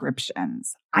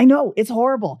subscriptions? I know, it's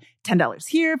horrible. $10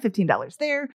 here, $15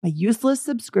 there. My useless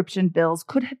subscription bills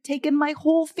could have taken my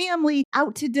whole family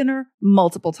out to dinner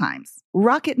multiple times.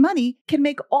 Rocket Money can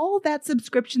make all that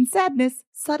subscription sadness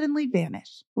suddenly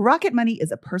vanish. Rocket Money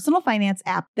is a personal finance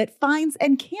app that finds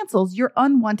and cancels your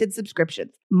unwanted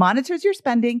subscriptions, monitors your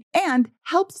spending, and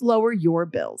helps lower your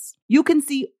bills. You can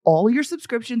see all your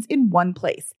subscriptions in one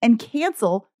place and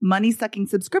cancel money-sucking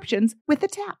subscriptions with a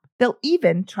tap. They'll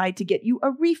even try to get you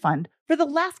a refund for the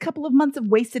last couple of months of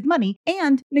wasted money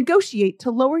and negotiate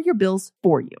to lower your bills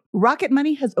for you. Rocket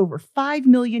Money has over 5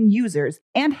 million users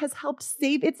and has helped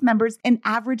save its members an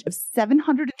average of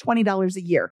 $720 a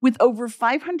year, with over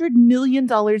 $500 million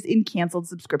in canceled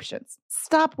subscriptions.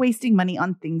 Stop wasting money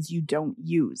on things you don't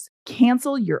use.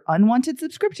 Cancel your unwanted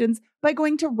subscriptions by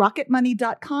going to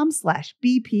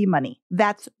rocketmoney.com/BPmoney.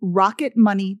 That's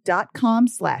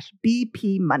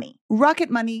rocketmoney.com/BPmoney.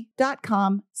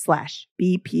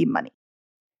 rocketmoney.com/BPmoney.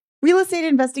 Real estate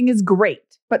investing is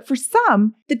great, but for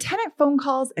some, the tenant phone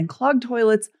calls and clogged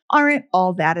toilets aren't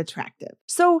all that attractive.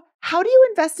 So how do you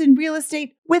invest in real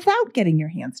estate without getting your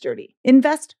hands dirty?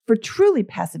 Invest for truly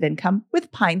passive income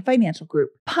with Pine Financial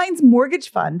Group. Pine's mortgage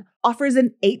fund offers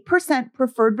an 8%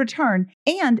 preferred return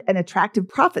and an attractive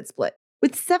profit split,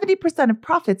 with 70% of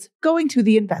profits going to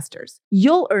the investors.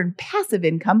 You'll earn passive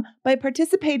income by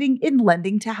participating in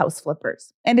lending to house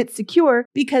flippers. And it's secure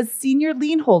because senior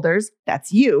lien holders,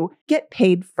 that's you, get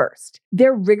paid first.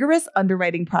 Their rigorous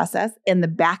underwriting process and the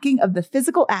backing of the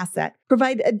physical asset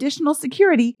provide additional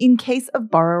security in case of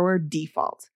borrower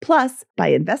default. Plus, by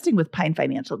investing with Pine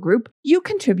Financial Group, you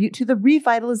contribute to the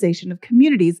revitalization of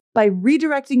communities by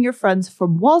redirecting your funds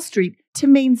from Wall Street to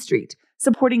Main Street,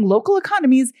 supporting local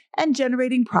economies and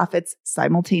generating profits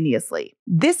simultaneously.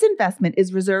 This investment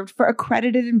is reserved for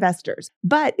accredited investors,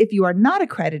 but if you are not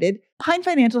accredited, Pine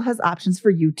Financial has options for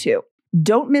you too.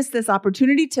 Don't miss this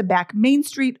opportunity to back Main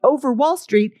Street over Wall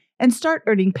Street and start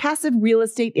earning passive real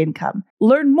estate income.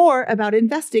 Learn more about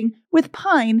investing with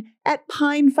Pine at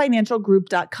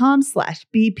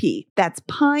pinefinancialgroup.com/BP. That's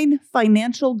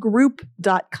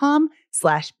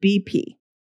pinefinancialgroup.com/BP.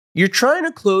 You're trying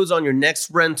to close on your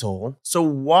next rental, so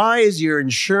why is your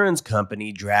insurance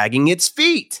company dragging its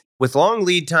feet? With long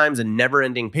lead times and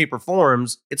never-ending paper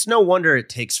forms, it's no wonder it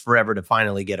takes forever to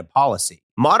finally get a policy.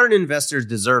 Modern investors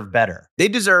deserve better. They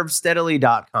deserve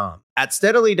Steadily.com. At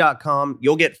Steadily.com,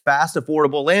 you'll get fast,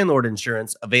 affordable landlord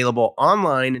insurance available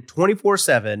online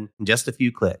 24/7 in just a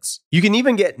few clicks. You can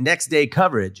even get next-day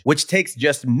coverage, which takes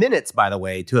just minutes, by the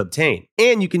way, to obtain.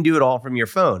 And you can do it all from your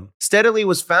phone. Steadily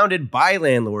was founded by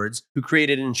landlords who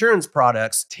created insurance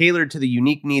products tailored to the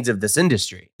unique needs of this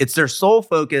industry. It's their sole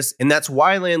focus, and that's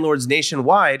why landlords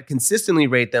nationwide consistently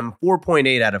rate them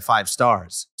 4.8 out of 5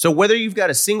 stars. So whether you've got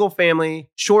a single-family,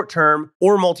 short-term,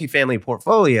 or multifamily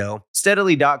portfolio,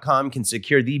 Steadily.com can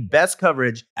secure the best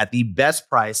coverage at the best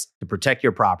price to protect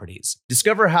your properties.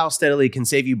 Discover how Steadily can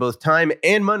save you both time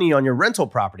and money on your rental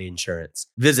property insurance.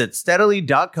 Visit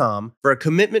Steadily.com for a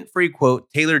commitment-free quote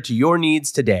tailored to your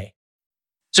needs today.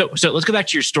 So let's go back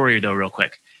to your story though, real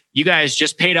quick. You guys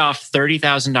just paid off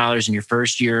 $30,000 in your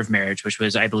first year of marriage, which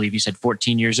was, I believe you said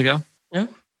 14 years ago. Yeah.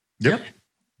 Yep.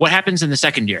 What happens in the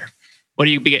second year? What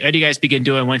do you guys begin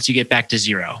doing once you get back to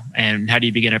zero? And how do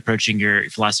you begin approaching your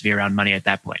philosophy around money at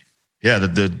that point? Yeah,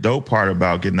 the dope part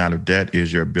about getting out of debt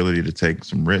is your ability to take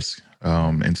some risk.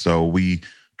 And so we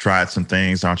tried some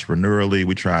things entrepreneurially.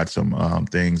 We tried some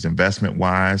things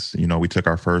investment-wise. You know, we took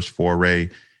our first foray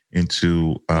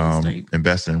into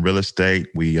investing in real estate.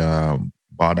 We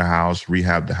bought a house,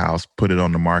 rehabbed the house, put it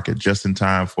on the market just in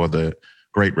time for the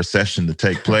Great Recession to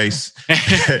take place.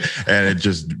 And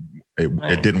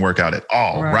it didn't work out at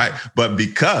all, right? But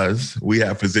because we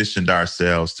have positioned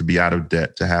ourselves to be out of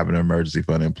debt, to have an emergency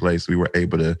fund in place, we were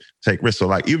able to take risks. So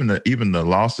like even the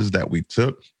losses that we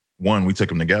took, we took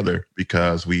them together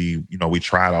because we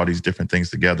tried all these different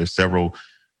things together, several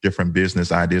different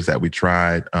business ideas that we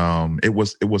tried. It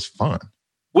was fun.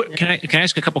 Can I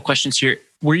ask a couple questions here?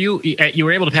 You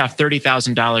were able to pay off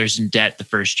 $30,000 in debt the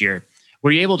first year.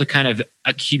 Were you able to kind of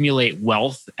accumulate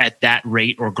wealth at that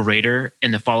rate or greater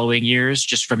in the following years,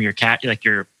 just from your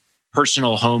your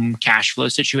personal home cash flow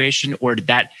situation, or did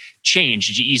that change?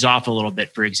 Did you ease off a little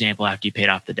bit, for example, after you paid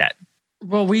off the debt?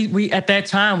 Well, we at that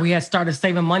time we had started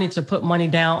saving money to put money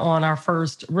down on our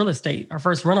first real estate, our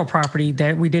first rental property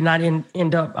that we did not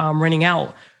end up renting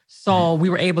out. So we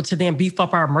were able to then beef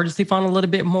up our emergency fund a little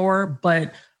bit more,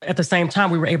 but at the same time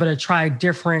we were able to try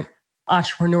different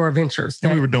entrepreneur ventures.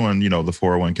 And we were doing, the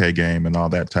 401k game and all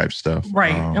that type stuff.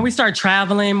 Right. And we started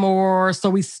traveling more. So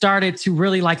we started to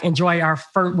really enjoy our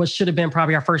what should have been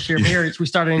probably our first year of marriage. We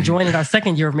started enjoying it our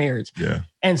second year of marriage. Yeah.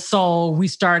 And so we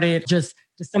started just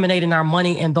disseminating our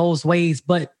money in those ways,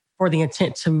 but for the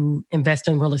intent to invest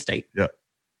in real estate. Yeah.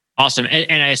 Awesome.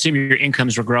 And I assume your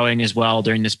incomes were growing as well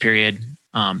during this period.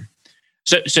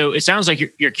 So it sounds like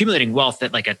you're accumulating wealth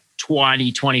at like a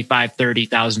 $20,000, $25,000,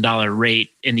 $30,000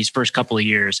 rate in these first couple of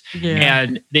years. Yeah.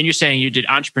 And then you're saying you did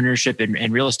entrepreneurship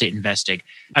and real estate investing.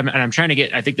 I'm trying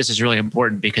to I think this is really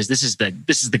important because this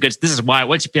is why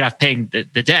once you get off paying the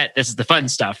debt, this is the fun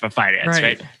stuff of finance,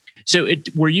 right? So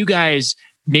were you guys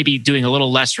maybe doing a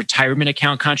little less retirement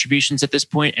account contributions at this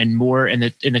point and more in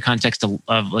the context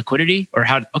of liquidity, or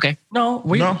how? Okay. No,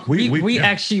 we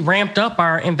actually ramped up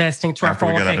our investing to after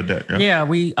our 401k. We got out of debt,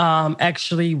 we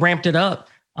actually ramped it up.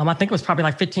 I think it was probably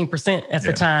like 15% at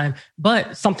the time.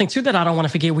 But something too that I don't want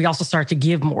to forget, we also started to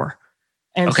give more.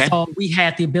 And so we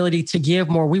had the ability to give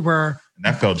more. And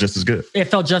that felt just as good. It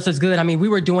felt just as good. I mean, we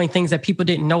were doing things that people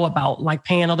didn't know about, like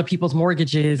paying other people's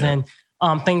mortgages and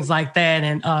things like that,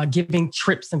 and giving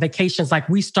trips and vacations. Like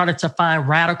we started to find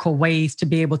radical ways to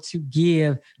be able to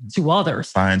give to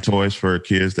others. Buying toys for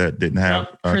kids that didn't have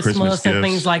Christmas and gifts.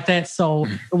 Things like that. So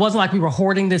it wasn't like we were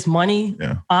hoarding this money.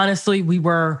 Yeah. Honestly, we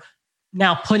were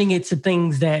now putting it to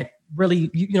things that really,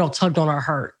 tugged on our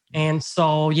heart. And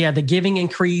so, the giving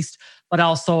increased, but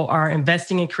also our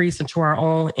investing increased into our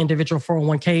own individual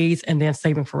 401ks and then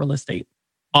saving for real estate.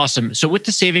 Awesome. So with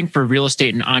the saving for real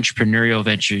estate and entrepreneurial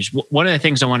ventures, one of the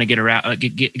things I want to get around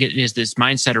get is this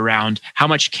mindset around how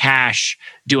much cash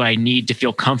do I need to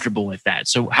feel comfortable with that?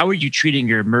 So how are you treating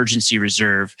your emergency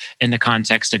reserve in the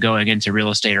context of going into real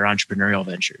estate or entrepreneurial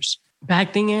ventures?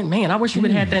 Back then, man, I wish we would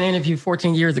have had that interview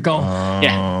 14 years ago.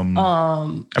 I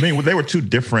mean, they were two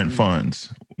different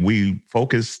funds. We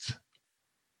focused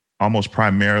almost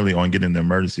primarily on getting the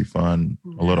emergency fund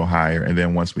a little higher. And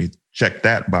then once we checked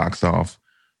that box off,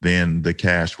 then the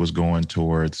cash was going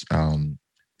towards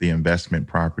the investment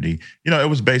property. It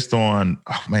was based on,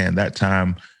 that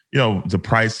time, the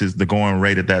prices, the going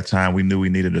rate at that time, we knew we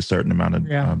needed a certain amount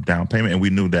of down payment. And we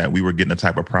knew that we were getting a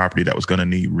type of property that was going to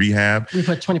need rehab. We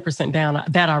put 20% down.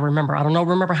 That I remember. I don't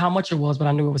remember how much it was, but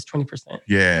I knew it was 20%.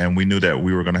 Yeah. And we knew that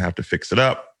we were going to have to fix it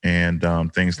up and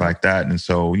things like that. And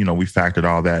so, we factored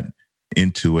all that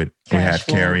into it. We had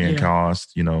carrying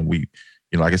costs.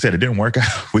 Like I said, it didn't work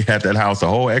out. We had that house a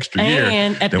whole extra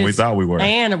year than we thought we were.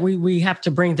 And we have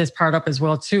to bring this part up as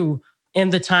well, too.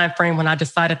 In the time frame when I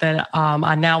decided that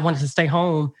I now wanted to stay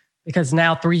home, because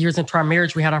now 3 years into our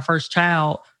marriage, we had our first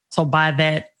child. So by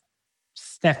that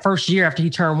first year after he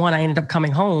turned 1, I ended up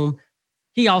coming home.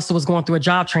 He also was going through a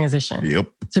job transition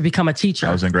to become a teacher.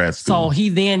 I was in grad school. So he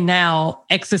then now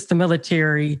exits the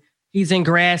military. He's in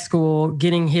grad school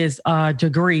getting his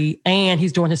degree, and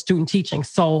he's doing his student teaching.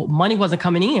 So money wasn't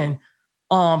coming in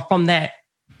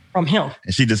from him.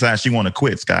 And she decided she wanted to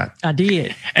quit, Scott. I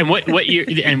did. And what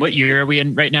year are we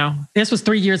in right now? This was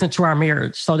 3 years into our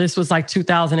marriage. So this was like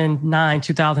 2009,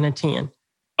 2010.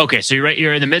 Okay, so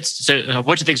you're in the midst. So a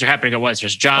bunch of things are happening at once.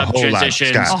 There's job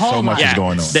transitions. So much was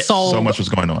going on. So much was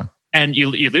going on. And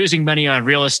you're losing money on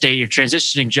real estate. You're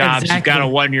transitioning jobs. Exactly. You've got a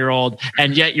 1-year-old,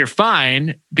 and yet you're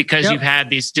fine because you've had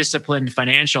these disciplined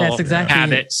financial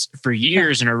habits for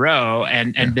years in a row,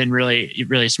 and been really,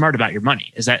 really smart about your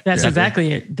money. That's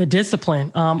exactly it. The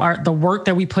discipline, the work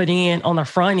that we put in on the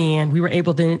front end, we were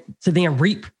able to then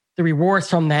reap the rewards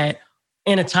from that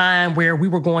in a time where we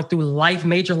were going through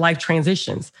major life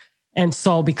transitions. And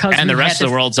so because the rest of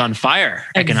the world's on fire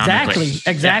economically.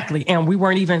 Exactly. And we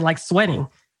weren't even sweating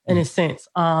in a sense.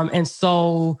 And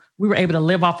so we were able to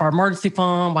live off our emergency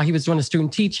fund while he was doing the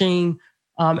student teaching.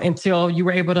 until you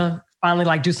were able to finally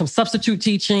like do some substitute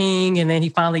teaching. And then he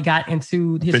finally got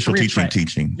into his official career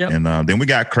teaching. Yep. And then we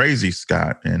got crazy,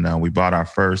 Scott. And we bought our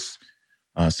first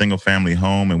single family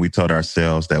home. And we told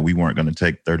ourselves that we weren't going to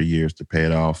take 30 years to pay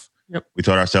it off. Yep. We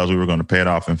told ourselves we were going to pay it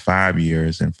off in 5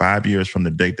 years. And 5 years from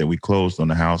the date that we closed on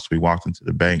the house, we walked into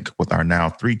the bank with our now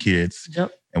 3 kids.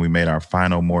 Yep. And we made our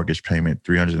final mortgage payment,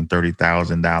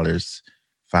 $330,000,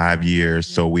 5 years.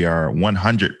 So we are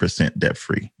 100% debt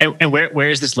free. And where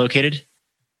is this located?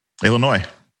 Illinois,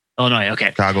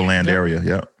 Okay. Chicagoland area.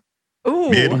 Yep. Ooh.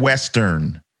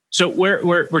 Midwestern. So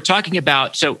we're talking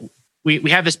about, so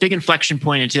we have this big inflection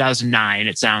point in 2009,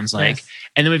 it sounds like. Yes.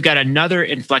 And then we've got another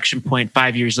inflection point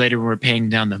 5 years later when we're paying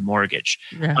down the mortgage.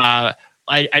 Yeah.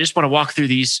 I just want to walk through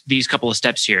these couple of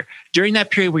steps here. During that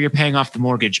period where you're paying off the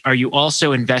mortgage, are you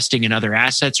also investing in other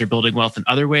assets or building wealth in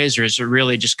other ways? Or is it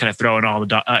really just kind of throwing all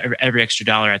every extra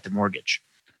dollar at the mortgage?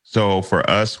 So for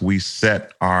us, we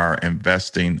set our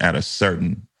investing at a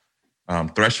certain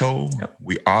threshold. Yep.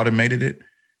 We automated it.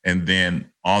 And then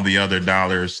all the other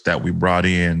dollars that we brought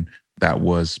in that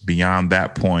was beyond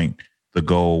that point, the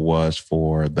goal was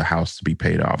for the house to be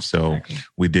paid off. So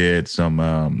we did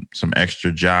some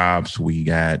extra jobs. We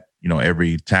got,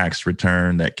 every tax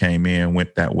return that came in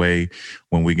went that way.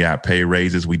 When we got pay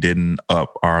raises, we didn't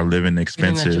up our living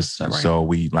expenses. So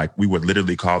we would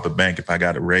literally call the bank if I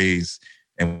got a raise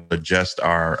and adjust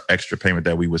our extra payment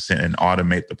that we would send and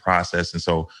automate the process. And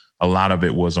so a lot of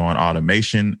it was on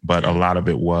automation, but a lot of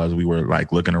it was we were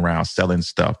like looking around, selling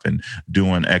stuff and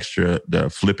doing the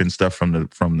flipping stuff from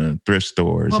the thrift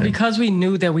stores. Well, because we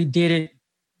knew that we did it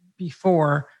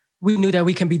before, we knew that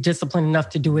we can be disciplined enough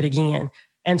to do it again.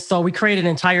 And so we created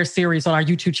an entire series on our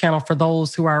YouTube channel for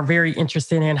those who are very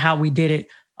interested in how we did it.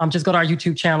 Just go to our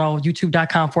YouTube channel,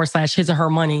 youtube.com/his and her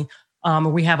money.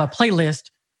 We have a playlist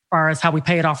as far as how we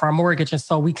paid off our mortgage. And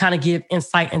so we kind of give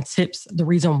insight and tips, the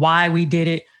reason why we did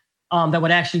it. That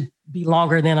would actually be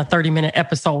longer than a 30-minute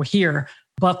episode here.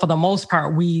 But for the most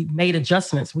part, we made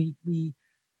adjustments. We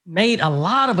made a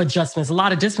lot of adjustments,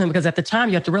 because at the time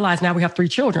you have to realize now we have 3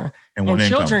 children. And one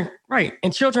income. Children, right.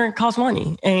 And children cost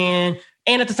money. And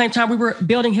at the same time, we were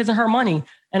building his and her money.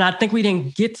 And I think we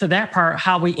didn't get to that part,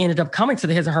 how we ended up coming to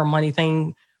the his and her money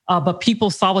thing. But people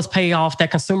saw us pay off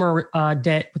that consumer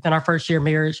debt within our first year of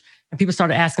marriage. And people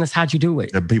started asking us, how'd you do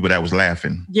it? The people that was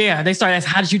laughing. Yeah, they started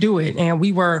asking, how did you do it? And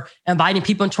we were inviting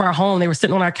people into our home. They were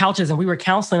sitting on our couches and we were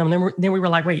counseling them. Then we were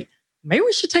like, wait, maybe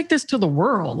we should take this to the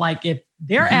world. Like if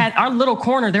they're at our little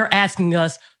corner, they're asking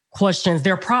us questions.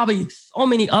 There are probably so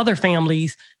many other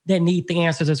families that need the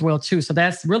answers as well too. So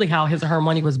that's really how his and her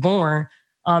money was born.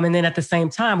 And then at the same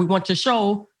time, we want to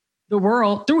show the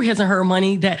world through his and her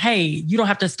money that, hey, you don't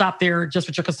have to stop there just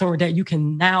with your consumer debt. You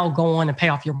can now go on and pay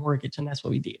off your mortgage. And that's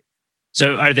what we did.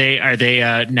 So are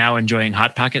they now enjoying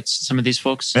Hot Pockets, some of these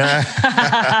folks? Yeah,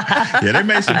 they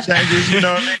made some changes.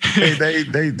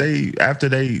 They after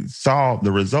they saw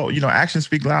the result, actions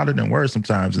speak louder than words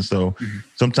sometimes. And so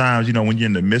sometimes, when you're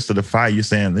in the midst of the fight, you're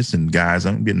saying, listen, guys,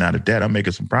 I'm getting out of debt. I'm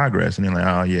making some progress. And they're like,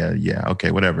 oh, yeah,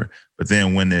 okay, whatever. But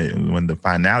then when the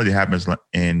finality happens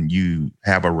and you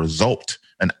have a result,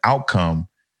 an outcome,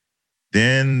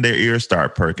 then their ears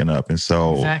start perking up. And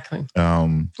so exactly.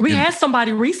 We had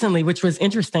somebody recently, which was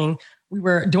interesting. We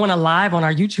were doing a live on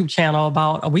our YouTube channel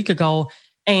about a week ago,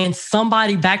 and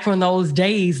somebody back from those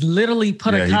days literally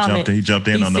put a comment. He jumped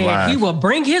in on the live. He will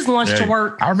bring his lunch to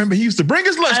work. I remember he used to bring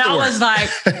his lunch to work. I was like,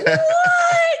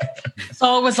 what?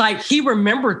 So it was like he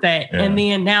remembered that.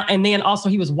 Yeah. And then also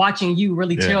he was watching you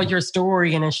really tell your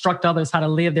story and instruct others how to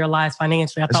live their lives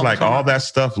financially. It's like all that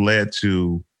stuff led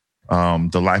to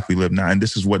the life we live now. And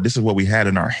this is what we had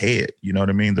in our head. You know what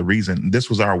I mean? The reason, this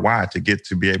was our why,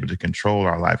 to be able to control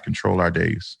our life, control our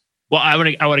days. Well, I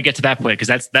want to get to that point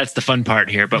because that's the fun part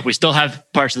here, but we still have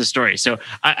parts of the story. So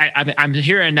I'm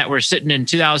hearing that we're sitting in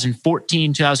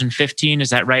 2014, 2015. Is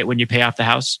that right? When you pay off the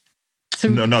house?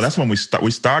 No, that's when we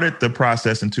started the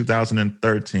process in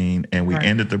 2013 and we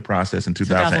ended the process in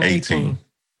 2018.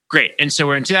 Great. And so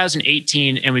we're in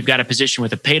 2018 and we've got a position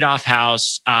with a paid off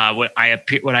house. What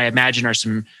I imagine are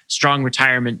some strong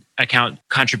retirement account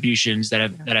contributions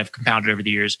that have compounded over the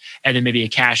years, and then maybe a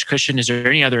cash cushion. Is there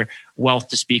any other wealth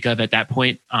to speak of at that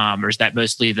point? Or is that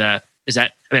mostly it's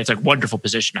like a wonderful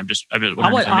position. I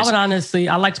would honestly,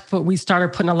 we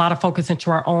started putting a lot of focus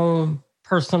into our own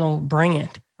personal brand,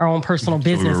 our own personal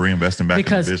business. We were reinvesting back in the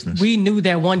business. Because we knew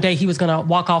that one day he was going to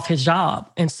walk off his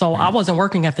job. And so I wasn't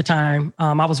working at the time.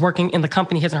 I was working in the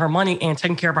company, his and her money, and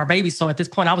taking care of our baby. So at this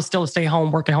point, I was still a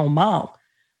stay-at-home, work-at-home mom.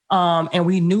 And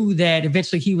we knew that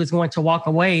eventually he was going to walk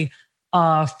away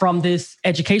from this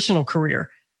educational career.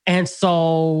 And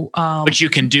so, which you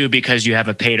can do because you have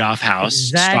a paid off house,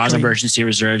 strong emergency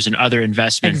reserves, and other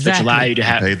investments which allow you to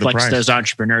have flex those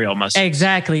entrepreneurial muscles.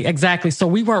 Exactly. So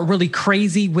we weren't really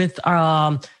crazy with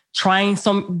trying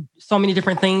so many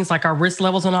different things, like our risk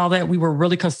levels and all that. We were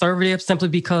really conservative simply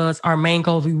because our main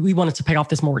goal, we wanted to pay off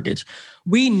this mortgage.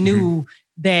 We knew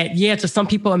that, to some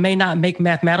people, it may not make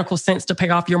mathematical sense to pay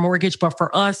off your mortgage, but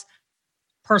for us,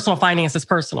 personal finance is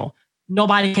personal.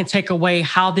 Nobody can take away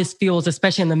how this feels,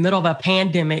 especially in the middle of a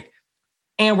pandemic.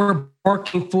 And we're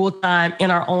working full time in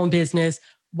our own business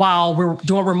while we're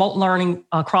doing remote learning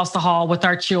across the hall with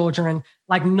our children.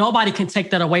 Like, nobody can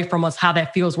take that away from us, how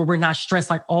that feels, where we're not stressed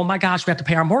like, oh my gosh, we have to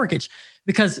pay our mortgage.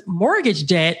 Because mortgage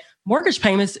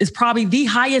payments is probably the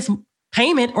highest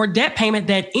payment or debt payment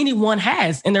that anyone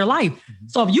has in their life.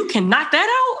 So if you can knock that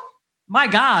out, my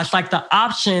gosh, like the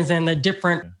options and the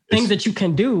different things that you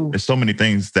can do. There's so many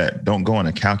things that don't go in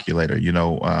a calculator.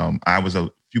 I was a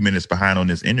few minutes behind on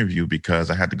this interview because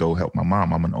I had to go help my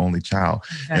mom. I'm an only child.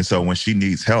 Exactly. And so when she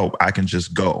needs help, I can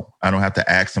just go. I don't have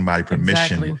to ask somebody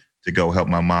permission to go help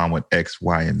my mom with X,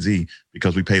 Y, and Z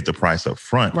because we paid the price up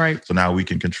front. Right. So now we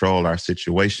can control our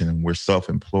situation and we're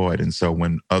self-employed. And so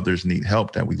when others need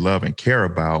help that we love and care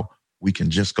about, we can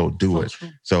just go do it. True.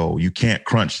 So you can't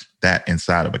crunch that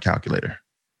inside of a calculator.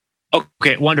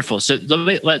 Okay, wonderful. So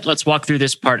let's walk through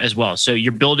this part as well. So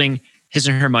you're building His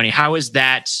and Her Money. How is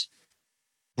that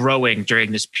growing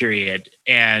during this period?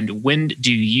 And when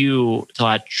do you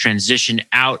transition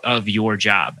out of your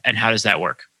job? And how does that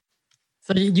work?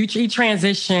 So he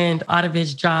transitioned out of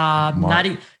his job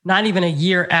not even a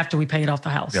year after we paid off the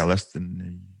house. Yeah, less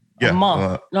than a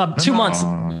month. 2 months.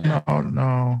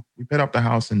 No. We paid off the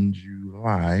house in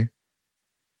July.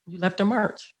 You left in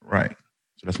March. Right.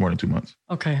 So that's more than 2 months.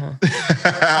 Okay, huh?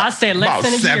 I said less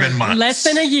than a 7 year. months. Less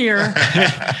than a year.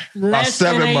 About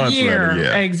 7 months later,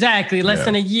 yeah. Exactly. Less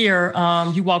than a year,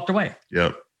 you walked away.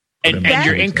 Yep. And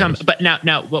your income, but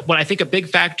now, what I think a big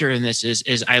factor in this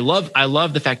is I love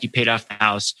the fact you paid off the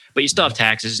house, but you still have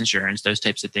taxes, insurance, those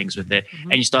types of things with it,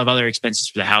 and you still have other expenses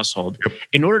for the household. Yep.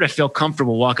 In order to feel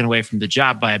comfortable walking away from the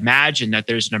job, I imagine that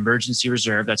there's an emergency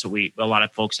reserve. That's what a lot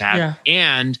of folks have,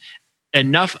 and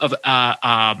enough of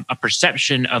a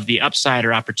perception of the upside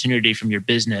or opportunity from your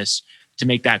business to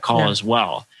make that call as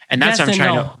well. And that's what I'm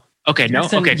trying to. Okay, no,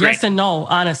 okay, great. Yes and no,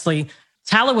 honestly.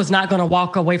 Tyler was not going to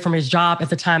walk away from his job at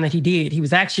the time that he did. He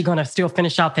was actually going to still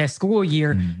finish out that school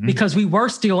year because we were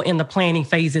still in the planning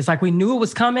phases. Like, we knew it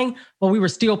was coming, but we were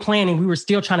still planning. We were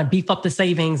still trying to beef up the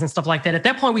savings and stuff like that. At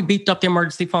that point, we beefed up the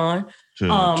emergency fund. To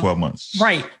 12 months.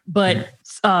 Right. But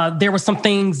there were some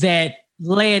things that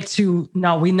led to,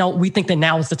 we think that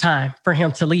now is the time for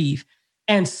him to leave.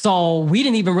 And so we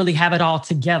didn't even really have it all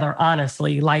together,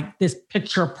 honestly, like this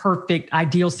picture perfect,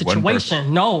 ideal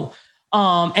situation. No.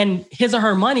 And His or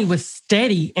Her Money was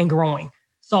steady and growing.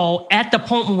 So at the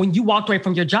point when you walked away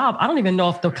from your job, I don't even know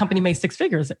if the company made 6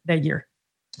 figures that year.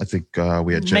 I think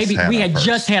we had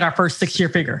just had our first 6-year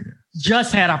figure.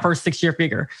 Just had our first 6-year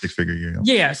figure. 6-figure year.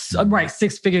 Yes, right.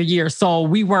 6-figure year. So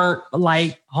we weren't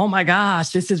like, oh my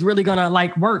gosh, this is really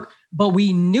gonna work. But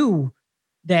we knew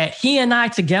that he and I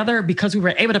together, because we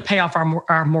were able to pay off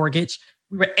our mortgage,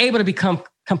 we were able to become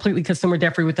completely consumer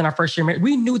debt free within our first year.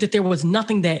 We knew that there was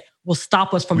nothing that will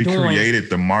stop us from doing. We created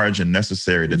the margin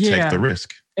necessary to take the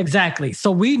risk. Exactly.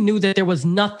 So we knew that there was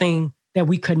nothing that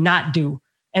we could not do.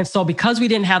 And so because we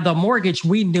didn't have the mortgage,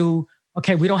 we knew,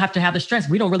 okay, we don't have to have the stress.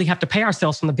 We don't really have to pay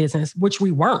ourselves from the business, which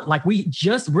we weren't. Like, we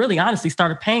just really honestly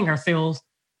started paying ourselves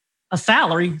a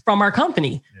salary from our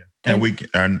company. Yeah.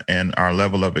 And our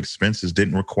level of expenses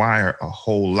didn't require a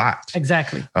whole lot.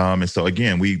 Exactly. And so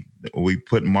again, we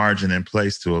put margin in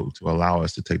place to allow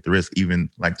us to take the risk. Even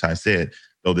like Ty said,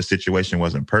 though the situation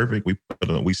wasn't perfect,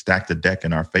 we stacked the deck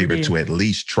in our favor to at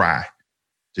least try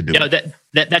to do it.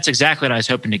 That's exactly what I was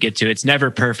hoping to get to. It's never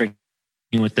perfect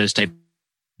with those type. You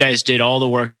guys did all the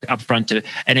work up front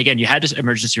and again, you had this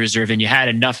emergency reserve and you had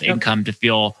enough income to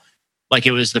feel like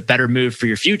it was the better move for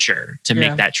your future to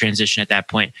make that transition at that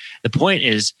point. The point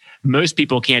is, most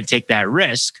people can't take that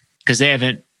risk because they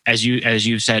haven't, as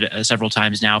you've said several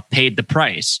times now, paid the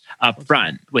price up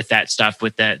front with that stuff,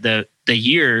 with the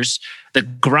years, the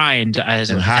grind, as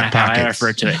hot pockets. I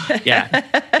refer to it. Yeah.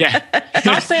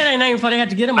 Stop saying that name before they have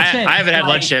to get him a check. I haven't had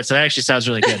lunch yet, so that actually sounds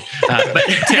really good. But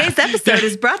today's episode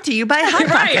is brought to you by Hot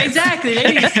Pockets. Right, exactly.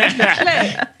 They need to send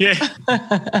the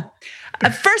check.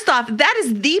 First off, that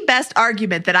is the best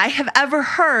argument that I have ever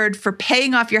heard for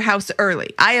paying off your house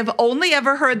early. I have only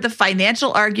ever heard the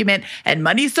financial argument, and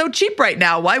money's so cheap right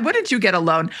now. Why wouldn't you get a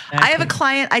loan? Exactly. I have a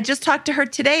client, I just talked to her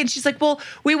today, and she's like, well,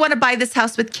 we want to buy this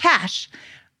house with cash.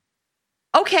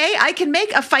 okay, I can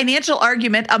make a financial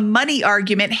argument, a money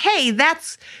argument. Hey,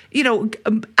 that's,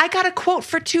 I got a quote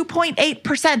for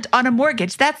 2.8% on a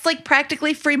mortgage. That's like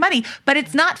practically free money, but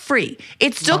it's not free.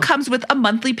 It still comes with a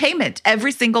monthly payment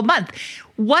every single month.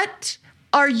 What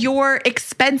are your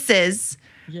expenses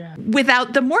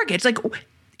without the mortgage? Like,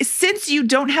 since you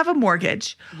don't have a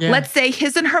mortgage, let's say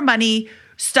his and her money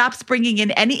stops bringing in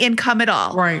any income at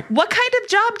all. Right. What kind of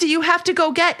job do you have to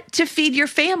go get to feed your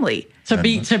family? To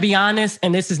be honest,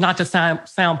 and this is not to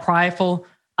sound prideful,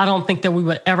 I don't think that we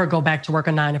would ever go back to work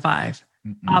a 9 to 5.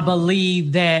 I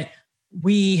believe that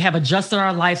we have adjusted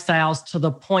our lifestyles to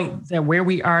the point that where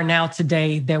we are now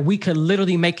today, that we could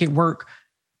literally make it work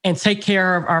and take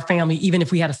care of our family, even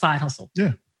if we had a side hustle.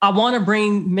 Yeah. I wanted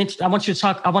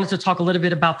to talk a little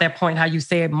bit about that point, how you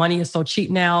said money is so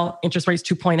cheap now, interest rates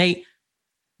 2.8.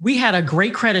 We had a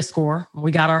great credit score when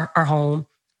we got our home.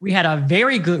 We had a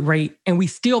very good rate, and we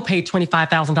still paid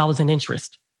 $25,000 in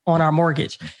interest on our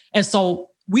mortgage. And so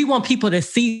we want people to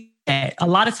see that. A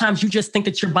lot of times you just think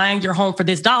that you're buying your home for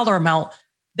this dollar amount.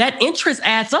 That interest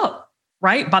adds up,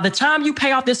 right? By the time you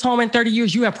pay off this home in 30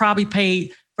 years, you have probably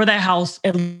paid for that house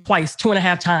at least twice,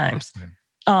 2.5 times.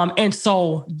 And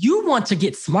so you want to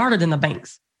get smarter than the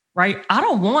banks, right? I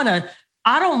don't want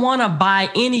to buy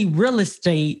any real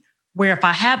estate where if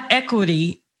I have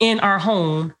equity in our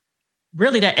home,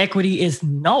 really that equity is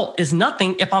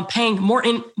nothing if I'm paying more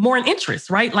in interest,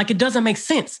 right? Like, it doesn't make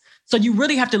sense. So you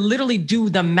really have to literally do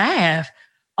the math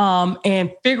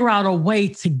and figure out a way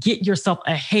to get yourself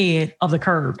ahead of the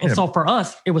curve. And so for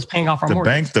us, it was paying off our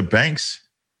mortgage. The banks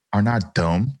are not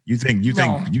dumb. You think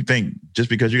just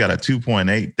because you got a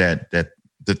 2.8 that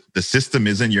the system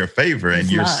is in your favor, and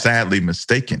you're sadly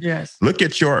mistaken. Yes. Look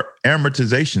at your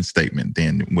amortization statement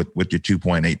then with your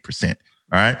 2.8%. All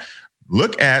right.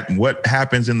 Look at what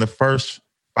happens in the first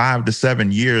 5 to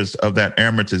 7 years of that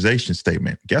amortization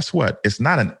statement. Guess what? It's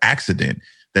not an accident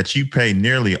that you pay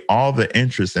nearly all the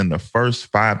interest in the first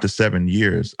 5 to 7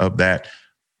 years of that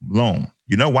loan.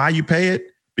 You know why you pay it?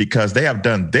 Because they have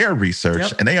done their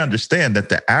research and they understand that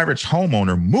the average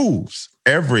homeowner moves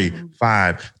every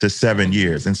 5 to 7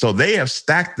 years. And so they have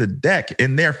stacked the deck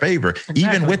in their favor,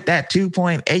 even with that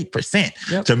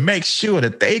 2.8% to make sure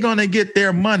that they're going to get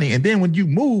their money. And then when you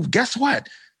move, guess what?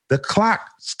 The clock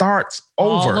starts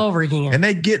over. All over again. And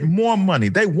they get more money.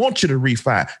 They want you to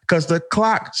refi because the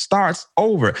clock starts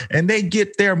over and they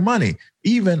get their money.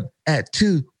 Even at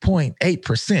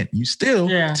 2.8%, you still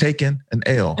taking an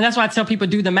L. And that's why I tell people,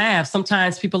 do the math.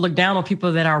 Sometimes people look down on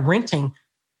people that are renting.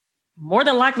 More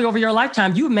than likely over your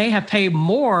lifetime, you may have paid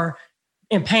more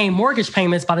in paying mortgage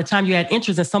payments by the time you had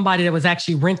interest than somebody that was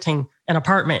actually renting an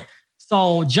apartment.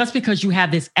 So just because you have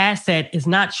this asset is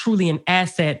not truly an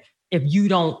asset if you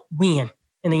don't win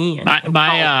in the end.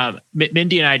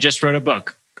 Mindy and I just wrote a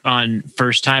book on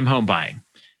first-time home buying.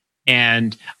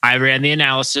 And I ran the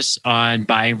analysis on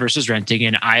buying versus renting,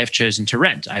 and I have chosen to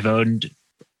rent. I've owned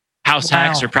house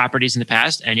hacks or properties in the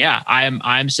past. And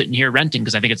I'm sitting here renting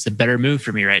because I think it's the better move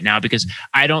for me right now, because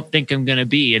I don't think I'm going to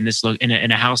be in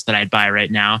a house that I'd buy right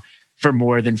now for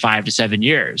more than 5 to 7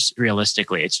 years.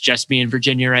 Realistically, it's just me in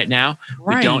Virginia right now.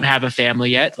 Right. We don't have a family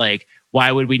yet. Like,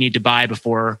 why would we need to buy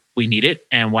before we need it?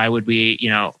 And why would we,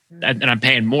 and I'm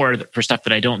paying more for stuff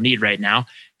that I don't need right now.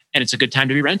 And it's a good time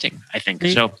to be renting, I think.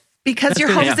 So because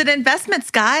your home's an investment,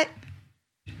 Scott.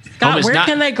 Scott, where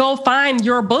can they go find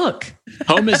your book?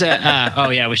 Home is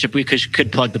we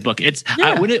could plug the book. It's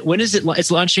when is it?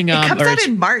 It's launching. It comes out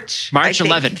in March. March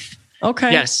 11th.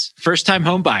 Okay. Yes, first time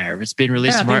home buyer. It's been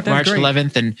released March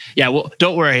 11th, and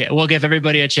don't worry, we'll give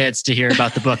everybody a chance to hear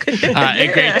about the book in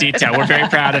great detail. We're very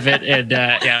proud of it, and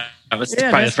it's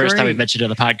probably the first time we mentioned it on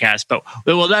the podcast, but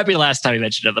it will not be the last time we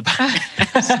mentioned it on the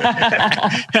podcast.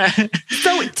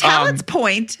 So Talent's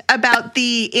point about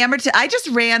the I just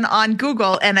ran on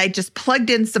Google and I just plugged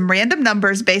in some random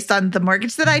numbers based on the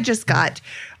mortgage that I just got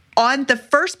on the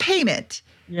first payment.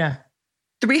 Yeah.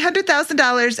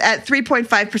 $300,000 at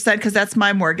 3.5% because that's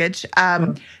my mortgage.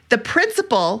 The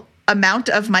principal amount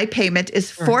of my payment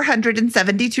is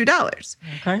 $472.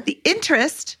 Okay. The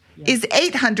interest is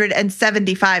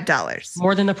 $875.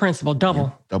 More than the principal,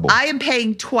 double. I am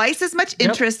paying twice as much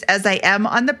interest as I am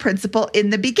on the principal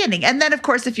in the beginning. And then, of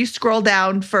course, if you scroll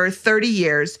down for 30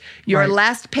 years, your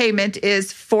last payment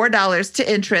is $4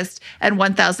 to interest and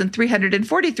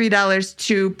 $1,343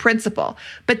 to principal.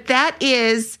 But that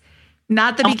is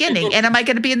not the beginning. And am I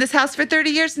going to be in this house for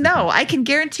 30 years? No, I can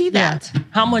guarantee that. Yeah.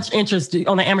 How much interest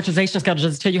on the amortization schedule?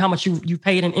 Does it tell you how much you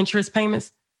paid in interest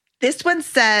payments? This one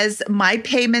says my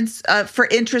payments for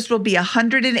interest will be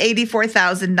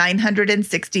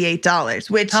 $184,968,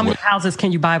 which... How many houses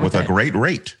can you buy with a great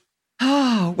rate?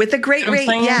 Oh, with a great You know what I'm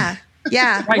rate. saying? Yeah.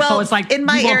 Yeah. Right, Well, so it's like in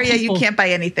my you want area, people- you can't buy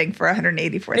anything for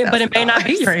 $184,000. But it may not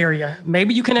be your area.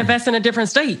 Maybe you can invest in a different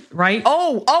state, right?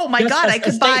 Oh my Just God. a I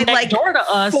could state buy next like door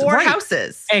to us, 4 right.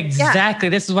 houses. Yeah. Exactly.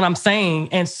 This is what I'm saying.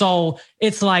 And so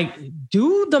it's like,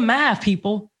 do the math,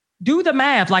 people. Do the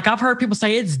math. Like I've heard people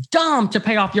say it's dumb to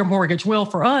pay off your mortgage. Well,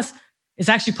 for us, it's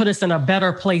actually put us in a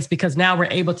better place because now we're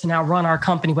able to now run our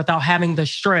company without having the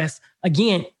stress,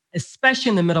 again, especially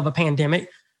in the middle of a pandemic,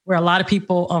 where a lot of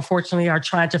people, unfortunately, are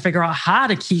trying to figure out how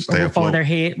to keep a roof over their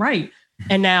head. Right.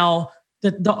 And now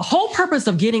the whole purpose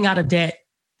of getting out of debt,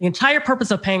 the entire purpose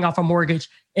of paying off a mortgage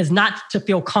is not to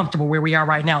feel comfortable where we are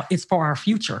right now. It's for our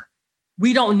future.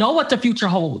 We don't know what the future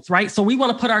holds, right? So we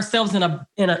want to put ourselves in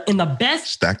the best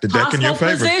Stack the deck in your possible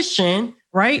favor. position,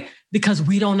 right? Because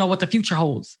we don't know what the future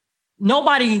holds.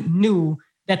 Nobody knew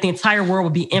that the entire world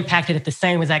would be impacted at the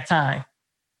same exact time,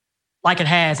 like it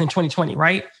has in 2020,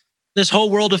 right? This whole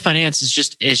world of finance is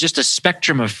just a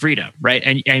spectrum of freedom, right?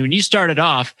 And when you started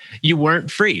off, you weren't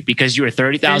free because you were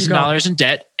 $30,000 in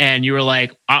debt, and you were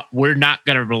like, "We're not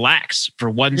going to relax for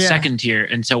 1 second here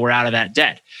until we're out of that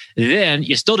debt." Then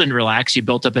you still didn't relax. You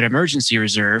built up an emergency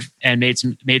reserve and made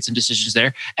some decisions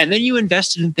there, and then you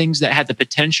invested in things that had the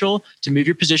potential to move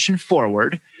your position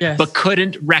forward, but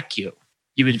couldn't wreck you.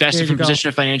 You invested from a position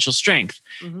of financial strength.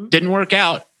 Mm-hmm. Didn't work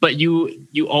out, but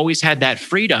you always had that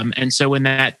freedom. And so when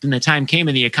the time came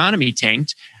and the economy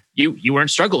tanked, you weren't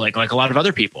struggling like a lot of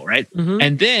other people, right? Mm-hmm.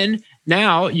 And then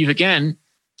now you've again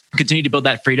continued to build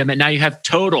that freedom, and now you have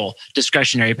total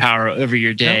discretionary power over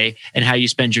your day and how you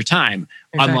spend your time,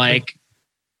 unlike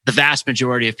the vast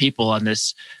majority of people on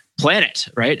this planet,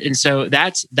 right? And so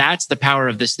that's the power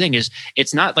of this thing. Is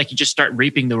it's not like you just start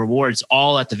reaping the rewards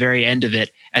all at the very end of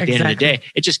it at the end of the day.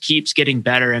 It just keeps getting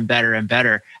better and better and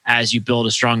better as you build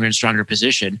a stronger and stronger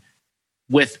position,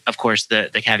 with, of course, the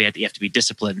caveat that you have to be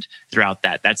disciplined throughout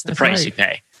that. That's the price you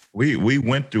pay. We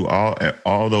went through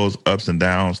all those ups and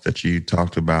downs that you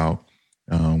talked about.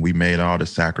 We made all the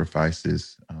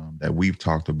sacrifices that we've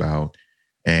talked about,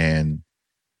 and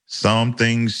some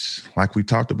things, like we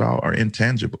talked about, are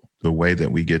intangible. The way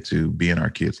that we get to be in our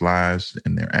kids' lives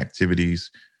and their activities,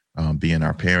 be in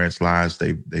our parents' lives.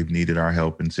 They've needed our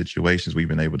help in situations. We've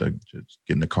been able to just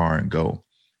get in the car and go.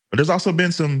 But there's also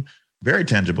been some very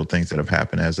tangible things that have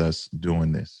happened as us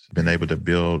doing this. Been able to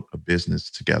build a business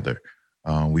together.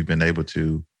 We've been able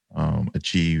to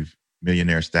achieve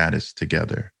millionaire status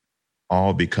together,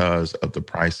 all because of the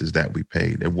prices that we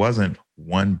paid. It wasn't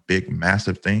one big,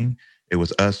 massive thing. It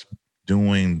was us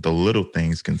doing the little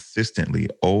things consistently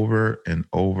over and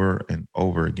over and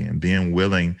over again, being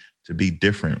willing to be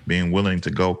different, being willing to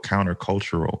go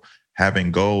countercultural,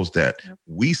 having goals that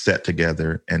we set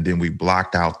together, and then we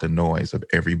blocked out the noise of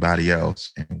everybody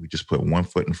else, and we just put one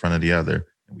foot in front of the other,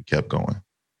 and we kept going.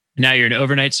 Now you're an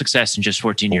overnight success in just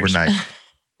 14 years. Overnight.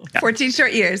 14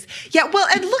 short years. Yeah, well,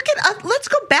 and look at, let's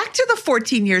go back to the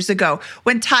 14 years ago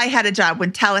when Ty had a job,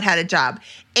 when Talit had a job,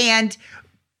 and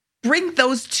bring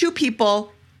those two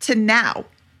people to now.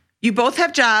 You both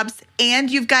have jobs and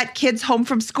you've got kids home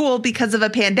from school because of a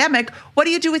pandemic. What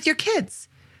do you do with your kids?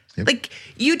 Yep. Like,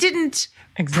 you didn't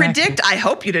predict, I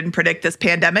hope you didn't predict this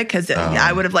pandemic, because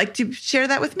I would have liked to share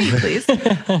that with me, please.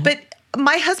 But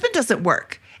my husband doesn't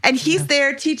work. And he's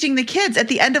there teaching the kids at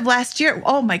the end of last year.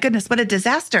 Oh my goodness, what a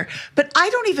disaster. But I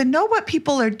don't even know what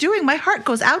people are doing. My heart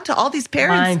goes out to all these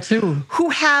parents who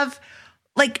have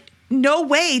like no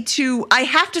way to, I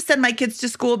have to send my kids to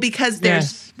school because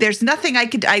there's nothing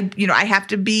I have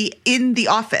to be in the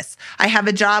office. I have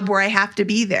a job where I have to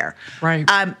be there. Right.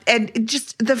 And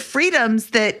just the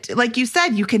freedoms that, like you said,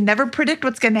 you can never predict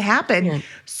what's going to happen. Yeah.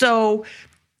 So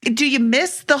do you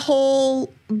miss the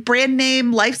whole brand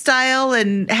name lifestyle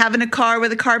and having a car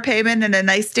with a car payment and a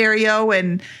nice stereo?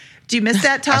 And do you miss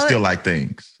that, Tyler? I still like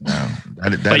things. No,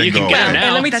 that but you can get it now.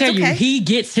 And let me tell you, he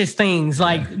gets his things.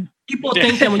 Like, people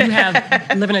think that when you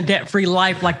have living a debt-free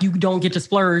life, like you don't get to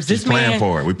splurge. This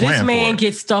man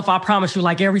gets stuff, I promise you,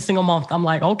 like every single month. I'm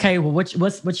like, okay, well,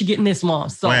 what you getting this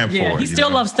month? So he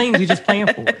still loves things. He's just paying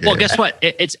for it. Well, guess what?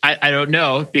 It's I don't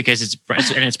know, because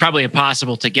it's probably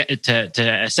impossible to get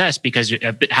to assess, because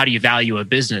how do you value a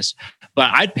business? But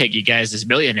I'd peg you guys as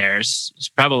millionaires. It's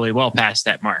probably well past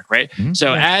that mark, right? Mm-hmm.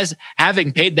 So as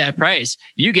having paid that price,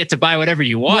 you get to buy whatever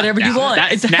you want.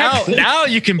 Now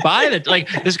you can buy it. Like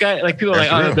this guy, like people are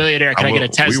like, I'm a millionaire. Can I get a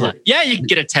Tesla? Yeah, you can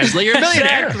get a Tesla. You're a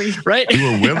millionaire, right?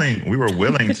 We were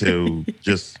willing to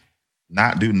just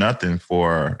not do nothing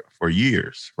for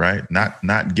years, right?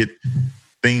 Not get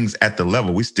things at the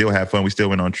level. We still have fun. We still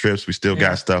went on trips. We still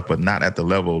got stuff, but not at the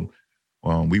level.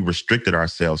 We restricted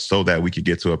ourselves so that we could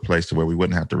get to a place to where we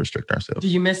wouldn't have to restrict ourselves. Do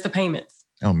you miss the payments?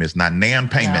 I don't miss not nan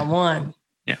payment. Not one.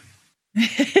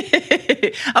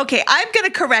 Okay, I'm going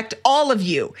to correct all of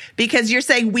you because you're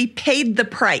saying we paid the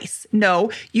price.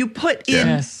 No, you put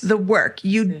in the work.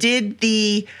 You did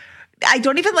I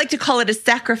don't even like to call it a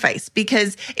sacrifice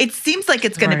because it seems like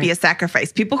it's going to be a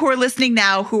sacrifice. People who are listening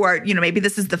now who are, maybe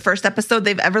this is the first episode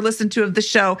they've ever listened to of the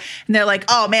show and they're like,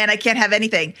 oh man, I can't have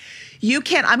anything. You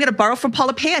can't, I'm going to borrow from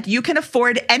Paula Pant. You can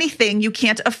afford anything. You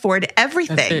can't afford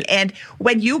everything. And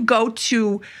when you go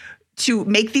to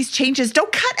make these changes,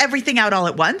 don't cut everything out all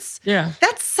at once. Yeah.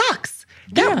 That sucks.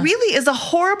 That really is a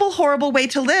horrible, horrible way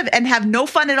to live and have no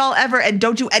fun at all ever and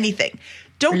don't do anything.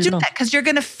 Don't do that because you're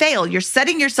going to fail. You're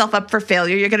setting yourself up for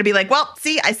failure. You're going to be like, well,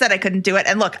 see, I said I couldn't do it.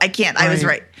 And look, I can't. I was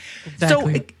right.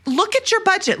 Exactly. So look at your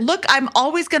budget. Look, I'm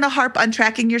always going to harp on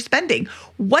tracking your spending.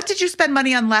 What did you spend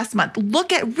money on last month?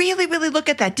 Really look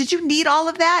at that. Did you need all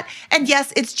of that? And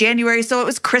yes, it's January, so it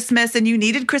was Christmas and you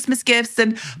needed Christmas gifts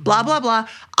and blah, blah, blah.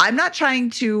 I'm not trying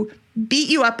to beat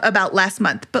you up about last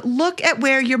month, but look at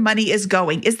where your money is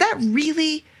going. Is that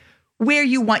really where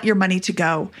you want your money to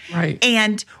go? Right.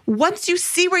 And once you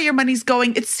see where your money's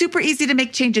going, it's super easy to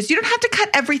make changes. You don't have to cut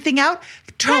everything out.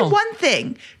 Try one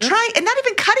thing. Try, and not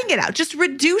even cutting it out, just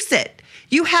reduce it.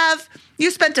 You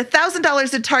spent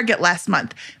 $1,000 at Target last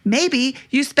month. Maybe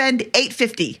you spend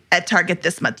 $850 at Target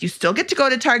this month. You still get to go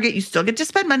to Target. You still get to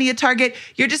spend money at Target.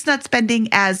 You're just not spending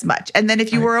as much. And then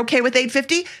if you were okay with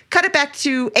 $850, cut it back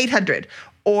to $800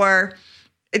 or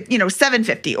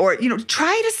 $750 or,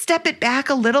 try to step it back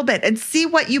a little bit and see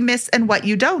what you miss and what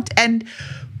you don't and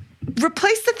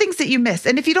replace the things that you miss.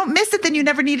 And if you don't miss it, then you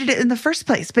never needed it in the first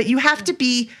place, but you have to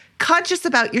be conscious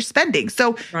about your spending.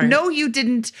 So no, you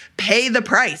didn't pay the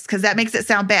price because that makes it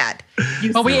sound bad.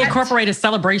 But we incorporated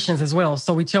celebrations as well.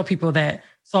 So we tell people that,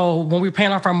 so when we were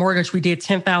paying off our mortgage, we did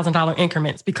 $10,000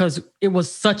 increments because it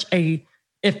was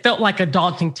it felt like a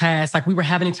daunting task. Like we were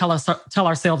having to tell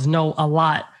ourselves no a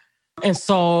lot. And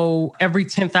so every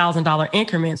 $10,000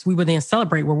 increments, we would then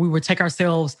celebrate where we would take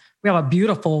ourselves, we have a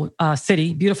beautiful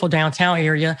city, beautiful downtown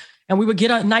area, and we would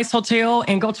get a nice hotel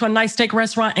and go to a nice steak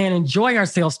restaurant and enjoy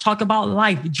ourselves, talk about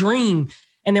life, dream.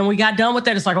 And then we got done with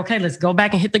that. It's like, okay, let's go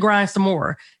back and hit the grind some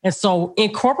more. And so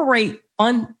incorporate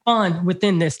fun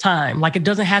within this time. Like it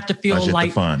doesn't have to feel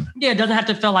like fun. Yeah, it doesn't have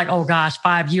to feel like, oh gosh,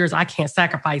 5 years, I can't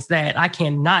sacrifice that. I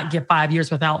cannot get 5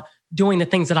 years without doing the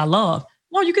things that I love.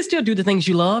 No, you can still do the things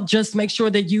you love. Just make sure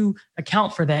that you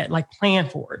account for that, like plan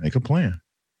for it. Make a plan.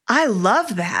 I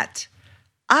love that.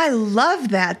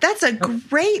 That's a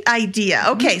great idea.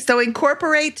 Okay, so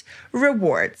incorporate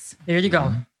rewards. There you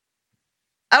go.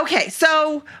 Okay,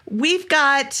 so we've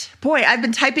got, I've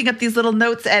been typing up these little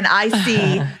notes and I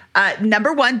see,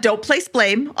 number one, don't place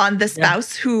blame on the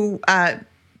spouse who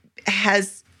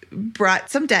has brought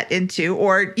some debt into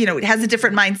or, has a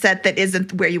different mindset that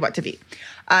isn't where you want to be.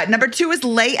 Number two is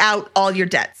lay out all your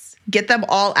debts. Get them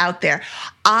all out there.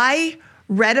 I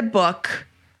read a book.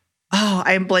 Oh,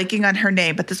 I am blanking on her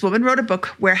name, but this woman wrote a book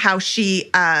where how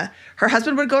her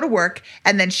husband would go to work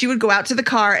and then she would go out to the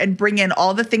car and bring in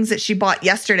all the things that she bought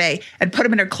yesterday and put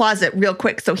them in her closet real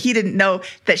quick so he didn't know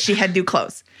that she had new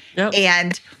clothes. Yep.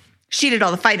 And she did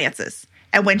all the finances.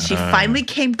 And when she finally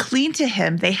came clean to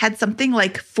him, they had something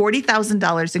like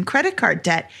 $40,000 in credit card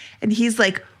debt. And he's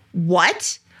like,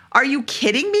 what? Are you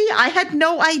kidding me? I had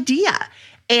no idea.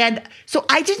 And so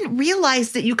I didn't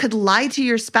realize that you could lie to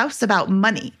your spouse about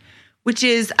money, which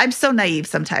is, I'm so naive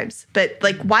sometimes, but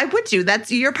like, why would you? That's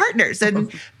your partners.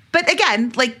 And, but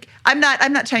again, like, I'm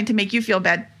not trying to make you feel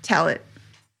bad. Tell it.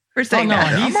 For saying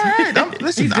that. I'm all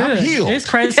right. I'm healed. His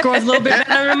credit score is a little bit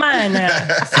better than mine now.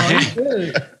 So he's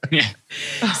good. Yeah.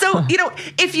 So,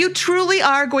 if you truly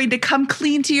are going to come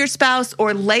clean to your spouse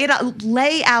or lay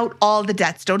out all the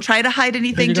debts, don't try to hide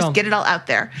anything, just get it all out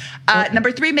there.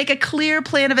 Number three, make a clear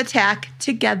plan of attack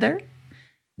together.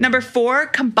 Number four,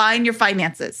 combine your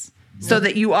finances so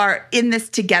that you are in this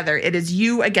together. It is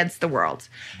you against the world.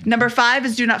 Number five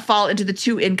is do not fall into the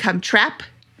two-income trap.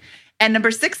 And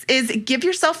number six is give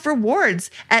yourself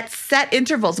rewards at set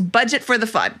intervals. Budget for the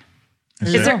fun.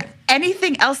 Is there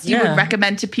anything else you would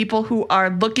recommend to people who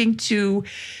are looking to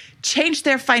change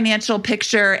their financial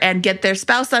picture and get their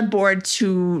spouse on board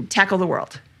to tackle the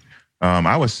world?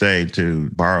 I would say,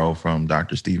 to borrow from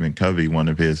Dr. Stephen Covey, one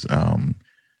of his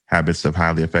habits of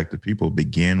highly effective people,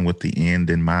 begin with the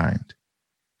end in mind.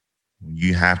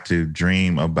 You have to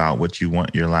dream about what you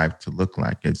want your life to look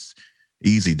like. It's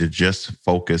easy to just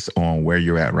focus on where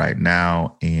you're at right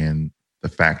now and the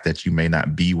fact that you may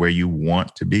not be where you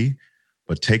want to be,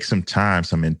 but take some time,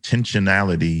 some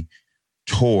intentionality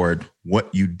toward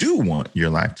what you do want your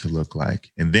life to look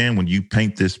like. And then when you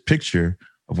paint this picture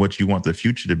of what you want the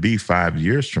future to be 5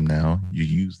 years from now, you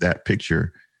use that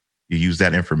picture, you use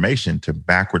that information to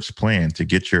backwards plan to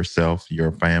get yourself,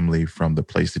 your family from the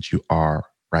place that you are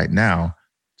right now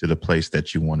to the place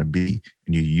that you want to be.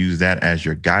 And you use that as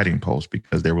your guiding post,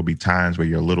 because there will be times where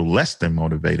you're a little less than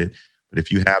motivated. But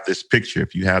if you have this picture,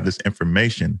 if you have this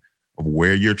information of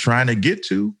where you're trying to get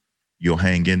to, you'll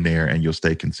hang in there and you'll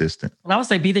stay consistent. And I would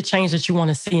say be the change that you want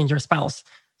to see in your spouse.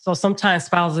 So sometimes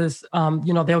spouses,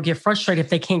 they'll get frustrated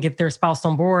if they can't get their spouse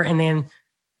on board, and then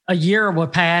a year will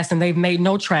pass and they've made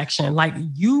no traction. Like,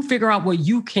 you figure out what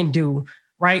you can do,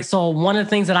 right? So one of the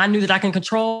things that I knew that I can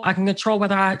control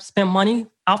whether I spend money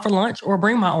out for lunch or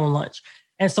bring my own lunch.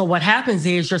 And so what happens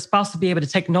is your spouse will be able to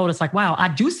take notice, like, wow, I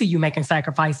do see you making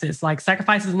sacrifices. Like,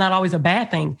 sacrifice is not always a bad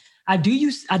thing. I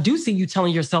do see you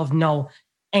telling yourself no.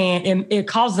 And it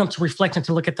causes them to reflect and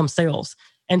to look at themselves.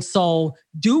 And so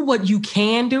do what you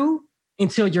can do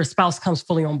until your spouse comes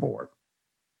fully on board.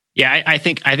 Yeah, I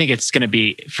think it's going to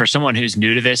be, for someone who's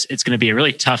new to this, it's going to be a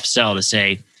really tough sell to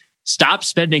say, stop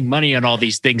spending money on all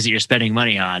these things that you're spending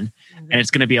money on. Mm-hmm. And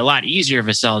it's going to be a lot easier of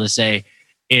a sell to say,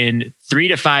 in 3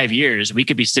 to 5 years, we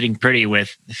could be sitting pretty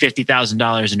with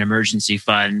 $50,000 in emergency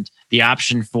fund, the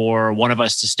option for one of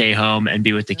us to stay home and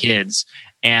be with the kids.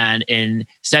 And in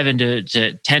 7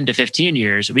 to 10 to 15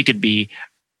 years, we could be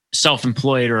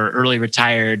self-employed or early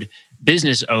retired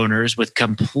business owners with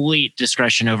complete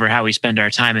discretion over how we spend our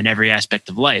time in every aspect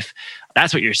of life.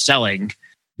 That's what you're selling,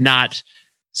 not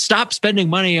stop spending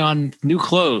money on new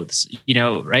clothes,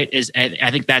 right?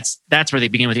 I think that's where they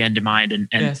begin with the end in mind,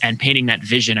 and painting that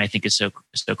vision, I think, is so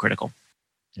critical.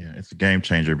 Yeah, it's a game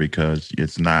changer, because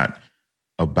it's not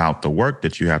about the work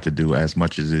that you have to do as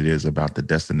much as it is about the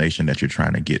destination that you're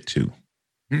trying to get to.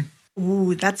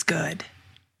 Ooh, that's good.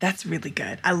 That's really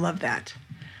good. I love that.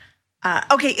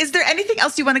 Okay, is there anything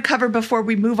else you want to cover before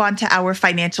we move on to our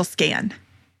financial scan?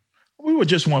 We would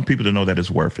just want people to know that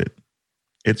it's worth it.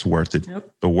 It's worth it.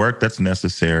 Yep. The work that's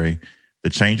necessary, the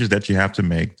changes that you have to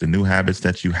make, the new habits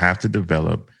that you have to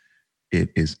develop, it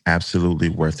is absolutely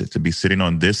worth it. To be sitting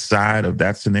on this side of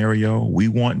that scenario, we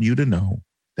want you to know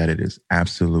that it is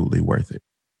absolutely worth it.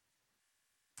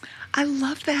 I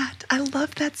love that. I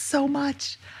love that so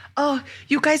much. Oh,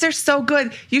 you guys are so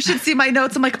good. You should see my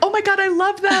notes. I'm like, oh my God, I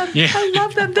love them. Yeah. I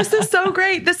love them. This is so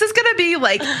great. This is going to be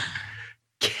like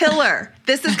killer.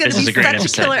 This is going to be such a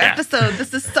killer episode.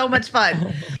 This is so much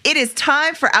fun. It is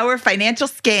time for our financial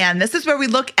scan. This is where we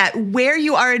look at where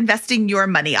you are investing your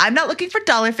money. I'm not looking for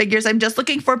dollar figures. I'm just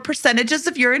looking for percentages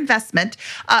of your investment.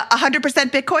 100%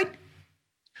 Bitcoin?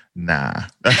 Nah.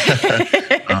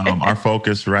 Our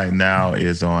focus right now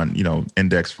is on,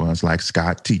 index funds like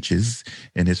Scott teaches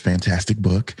in his fantastic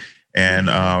book. And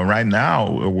right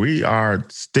now we are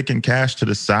sticking cash to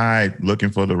the side,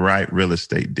 looking for the right real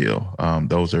estate deal.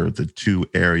 Those are the two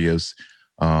areas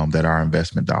that our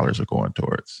investment dollars are going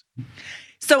towards.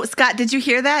 So Scott, did you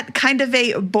hear that? Kind of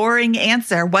a boring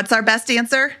answer. What's our best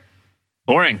answer?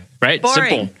 Boring, right? Boring.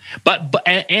 Simple. But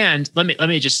let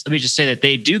me just say that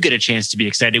they do get a chance to be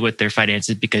excited with their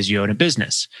finances because you own a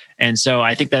business. And so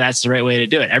I think that's the right way to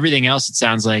do it. Everything else, it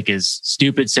sounds like, is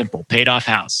stupid simple. Paid off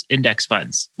house, index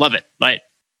funds. Love it. Right?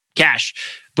 Cash.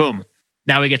 Boom.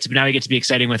 Now we get to be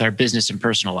exciting with our business and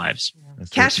personal lives.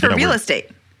 Cash for real estate.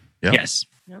 Yep. Yes.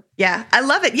 Yeah, I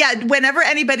love it. Yeah, whenever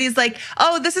anybody's like,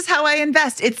 oh, this is how I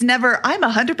invest, it's never, I'm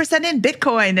 100% in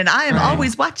Bitcoin and I am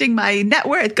always watching my net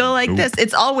worth go like this.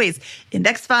 It's always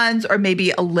index funds or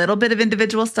maybe a little bit of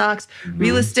individual stocks,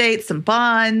 real estate, some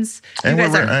bonds. And we're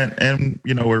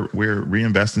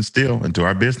reinvesting still into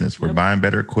our business. We're buying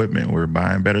better equipment. We're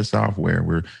buying better software.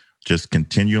 We're just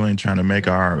continuing trying to make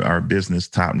our business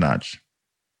top notch.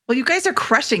 Well, you guys are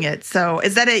crushing it. So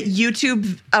is that a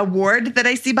YouTube award that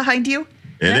I see behind you?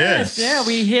 It is. Yeah,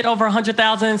 we hit over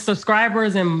 100,000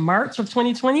 subscribers in March of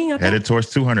 2020. Headed towards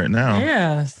 200 now.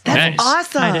 Yes. That's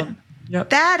awesome.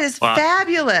 Yep. That is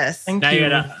fabulous. Thank you.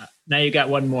 Now you got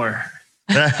one more.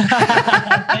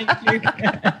 Thank you.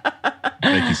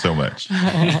 Thank you so much.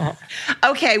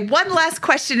 Okay, one last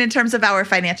question in terms of our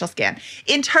financial scan.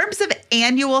 In terms of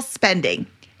annual spending,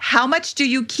 how much do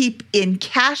you keep in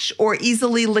cash or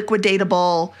easily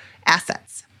liquidatable assets?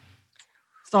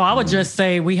 So I would just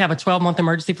say we have a 12-month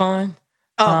emergency fund.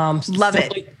 Love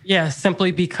it. Yeah,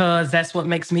 simply because that's what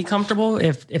makes me comfortable.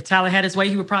 If Tyler had his way,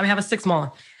 he would probably have a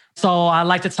 6-month. So I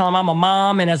like to tell him I'm a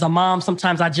mom. And as a mom,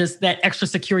 sometimes that extra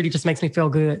security just makes me feel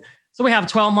good. So we have a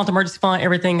 12-month emergency fund.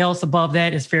 Everything else above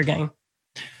that is fair game.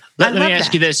 Let me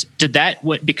ask you this.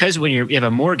 Because when you have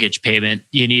a mortgage payment,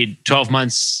 you need 12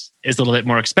 months is a little bit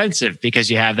more expensive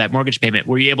because you have that mortgage payment.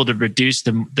 Were you able to reduce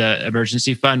the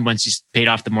emergency fund once you paid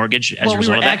off the mortgage as a result of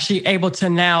that? We were actually able to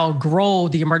now grow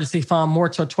the emergency fund more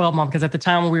to a 12-month because at the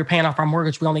time when we were paying off our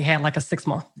mortgage, we only had like a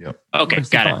 6-month. Yep. Okay,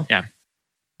 got it. Yeah.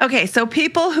 Okay, so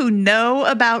people who know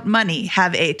about money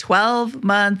have a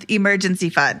 12-month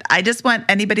emergency fund. I just want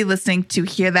anybody listening to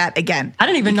hear that again. I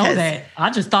didn't even know that.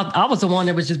 I just thought I was the one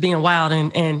that was just being wild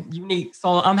and unique. So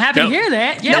I'm happy to hear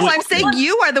that. No, I'm saying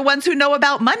you are the ones who know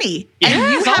about money. And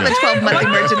you have a 12-month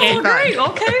emergency fund. Great.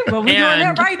 Okay, well, we're doing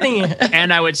that right then.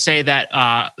 And I would say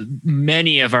that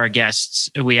many of our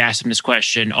guests, we asked them this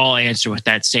question, all answer with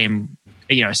that same,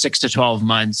 6 to 12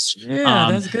 months. Yeah,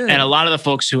 that's good. And a lot of the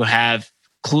folks who have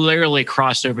clearly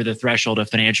crossed over the threshold of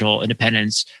financial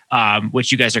independence,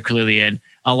 which you guys are clearly in.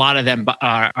 A lot of them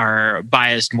are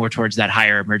biased more towards that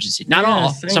higher emergency. Not all.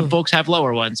 Same. Some folks have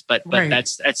lower ones, but Right.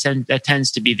 that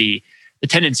tends to be the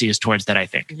tendency is towards that, I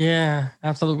think. Yeah,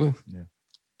 absolutely.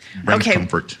 Brings Okay.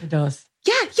 comfort. It does.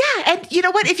 Yeah. And you know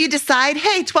what? If you decide,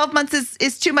 hey, 12 months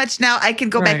is too much now, I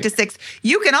can go back Right. to 6.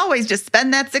 You can always just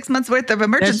spend that 6 months worth of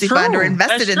emergency That's fund or true. invest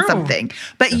That's it in true. something.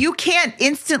 But you can't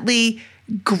instantly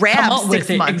grab Come up 6 with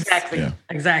it. months. Exactly. Yeah.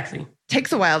 Exactly.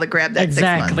 Takes a while to grab that 6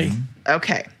 months.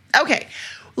 Exactly. Okay.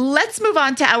 Let's move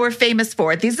on to our famous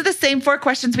 4. These are the same 4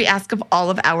 questions we ask of all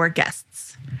of our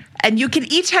guests. And you can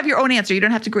each have your own answer. You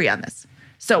don't have to agree on this.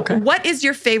 So Okay. what is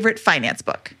your favorite finance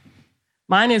book?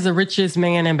 Mine is The Richest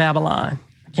Man in Babylon.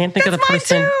 I can't think of the That's mine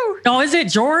person. too. Oh, is it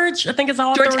George? I think it's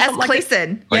all George S.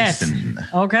 Clayson. Yes.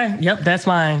 Clayson. Okay. Yep, that's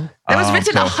mine. That was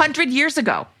written so- 100 years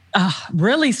ago.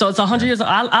 Really? So it's 100 years old.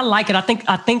 I like it. I think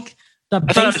the I thought it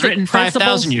was basic written 5,000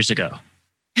 principles. years ago.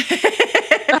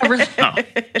 Really- Oh,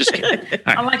 just kidding. All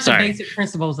right, I like sorry. the basic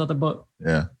principles of the book.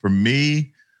 Yeah. For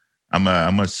me, I'm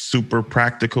a super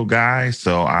practical guy.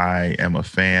 So I am a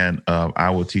fan of I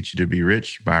Will Teach You to Be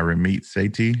Rich by Ramit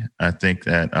Sethi. I think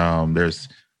that there's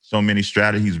so many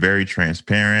strategies, very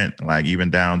transparent, like even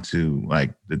down to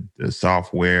like the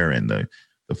software and the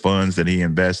funds that he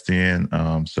invests in.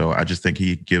 So I just think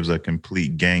he gives a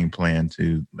complete game plan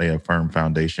to lay a firm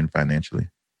foundation financially.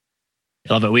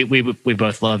 I love it. We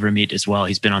both love Ramit as well.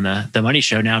 He's been on the Money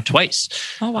Show now twice.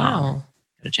 Oh, wow.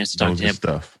 Had a chance to talk Those to are him.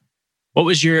 stuff. What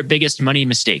was your biggest money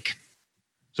mistake?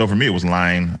 So for me, it was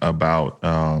lying about,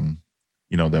 the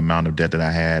amount of debt that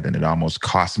I had, and it almost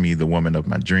cost me the woman of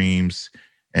my dreams.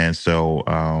 And so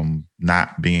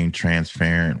not being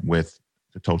transparent with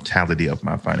the totality of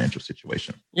my financial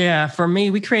situation. Yeah, for me,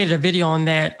 we created a video on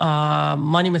that.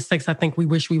 Money mistakes I think we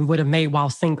wish we would have made while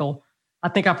single. I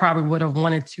think I probably would have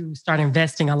wanted to start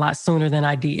investing a lot sooner than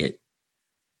I did.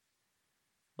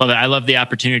 Love it. I love the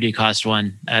opportunity cost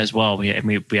one as well. We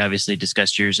obviously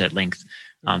discussed yours at length,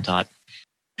 Todd.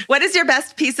 What is your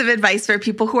best piece of advice for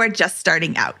people who are just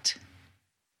starting out?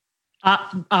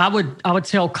 I would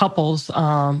tell couples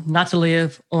not to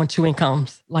live on 2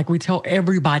 incomes. Like we tell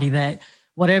everybody that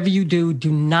whatever you do,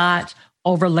 do not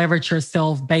over leverage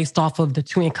yourself based off of the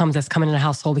 2 incomes that's coming in the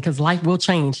household because life will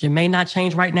change. It may not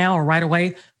change right now or right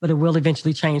away, but it will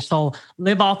eventually change. So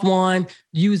live off one,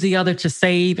 use the other to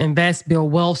save, invest,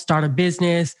 build wealth, start a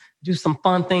business, do some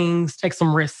fun things, take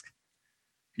some risk.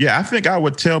 Yeah, I think I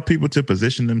would tell people to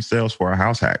position themselves for a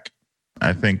house hack.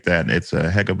 I think that it's a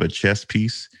heck of a chess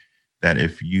piece that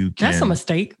if you can... That's a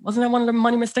mistake. Wasn't that one of the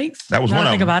money mistakes? That was Now one I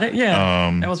of think them. about it.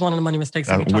 Yeah, that was one of the money mistakes.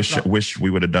 That I we talked about. wish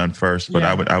we would have done first, but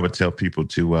Yeah. I would tell people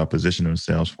to position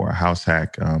themselves for a house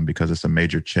hack because it's a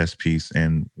major chess piece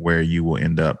and where you will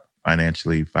end up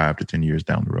financially 5 to 10 years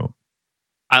down the road.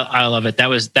 I love it.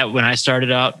 That when I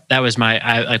started out, that was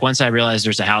once I realized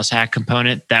there's a house hack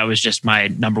component, that was just my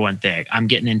number one thing. I'm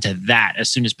getting into that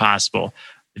as soon as possible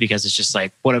because it's just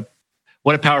like,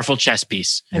 what a powerful chess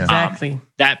piece. Yeah. Exactly.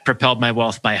 That propelled my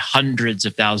wealth by hundreds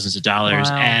of thousands of dollars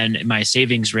Wow. and my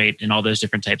savings rate and all those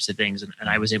different types of things. And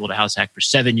I was able to house hack for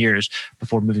 7 years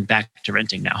before moving back to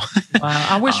renting now. Wow.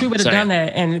 I wish we would have sorry. done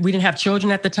that. And we didn't have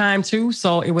children at the time too.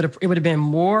 So it would have been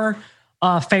more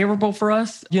favorable for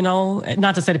us,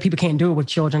 not to say that people can't do it with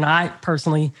children. I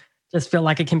personally just feel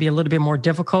like it can be a little bit more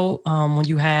difficult when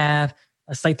you have,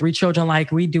 let's say 3 children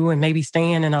like we do, and maybe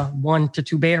staying in a 1 to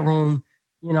 2 bedroom,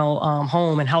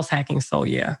 home and house hacking. So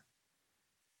yeah.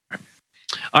 All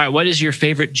right. What is your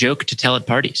favorite joke to tell at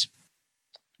parties?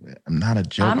 I'm not a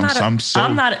joke. I'm such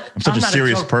I'm a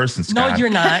serious joke. person, Scott. No, you're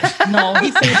not. No,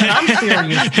 he says that I'm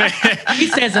serious. He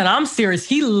says that I'm serious.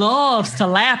 He loves to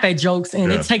laugh at jokes,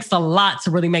 and Yeah. it takes a lot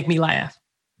to really make me laugh.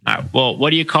 All right. Well,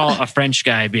 what do you call a French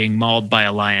guy being mauled by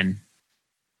a lion?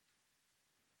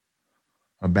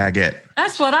 A baguette.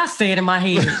 That's what I said in my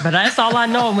head, but that's all I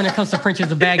know when it comes to French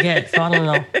is a baguette. So I don't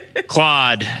know.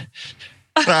 Claude.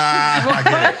 I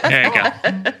get it. There you go.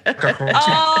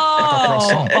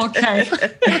 Oh, okay.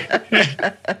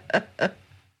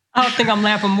 I don't think I'm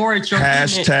laughing more at your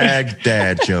Hashtag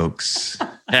dad jokes.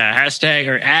 Yeah, hashtag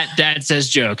or at dad says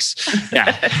jokes.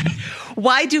 Yeah.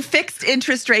 Why do fixed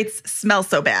interest rates smell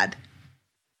so bad?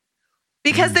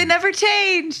 Because they never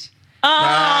change.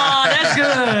 Oh, that's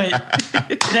good.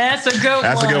 That's a good one.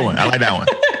 That's a good one. I like that one.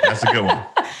 That's a good one.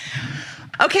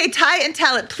 Okay, Ty and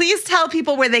Talit, please tell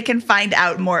people where they can find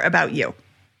out more about you.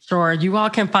 Sure. You all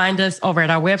can find us over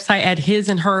at our website at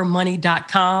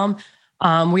hisandhermoney.com.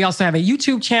 We also have a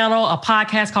YouTube channel, a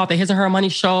podcast called The His and Her Money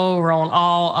Show. We're on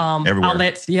all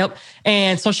outlets. Yep.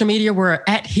 And social media, we're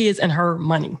at His and Her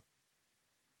Money.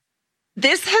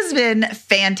 This has been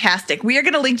fantastic. We are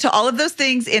going to link to all of those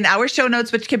things in our show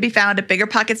notes, which can be found at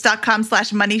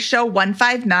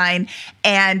biggerpockets.com/moneyshow159.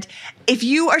 And if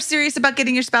you are serious about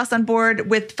getting your spouse on board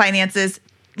with finances,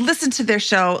 listen to their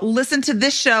show, listen to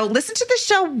this show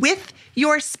with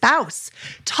your spouse.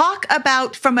 Talk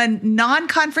about from a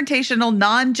non-confrontational,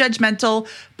 non-judgmental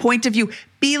point of view.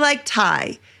 Be like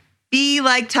Ty. Be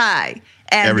like Ty.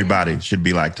 And everybody should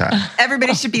be like Ty.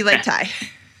 Everybody should be like Ty.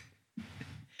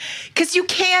 Because you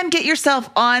can get yourself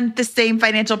on the same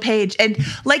financial page. And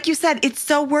like you said, it's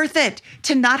so worth it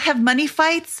to not have money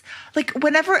fights. Like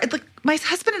my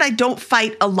husband and I don't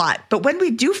fight a lot, but when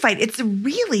we do fight, it's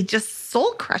really just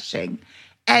soul crushing.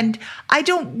 And I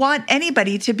don't want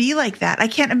anybody to be like that. I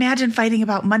can't imagine fighting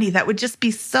about money. That would just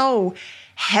be so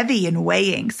heavy and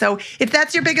weighing. So if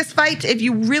that's your biggest fight, if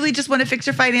you really just want to fix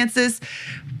your finances,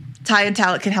 Ty and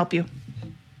Talit can help you.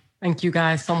 Thank you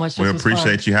guys so much. We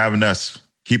appreciate you having us.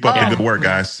 Keep up the good work,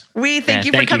 guys. We thank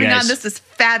you for coming on. This is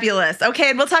fabulous.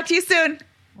 Okay, and we'll talk to you soon.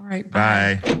 All right.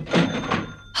 Bye.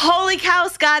 Holy cow,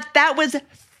 Scott. That was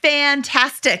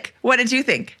fantastic. What did you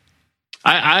think?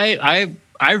 I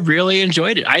really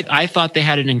enjoyed it. I thought they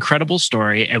had an incredible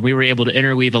story, and we were able to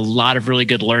interweave a lot of really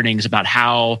good learnings about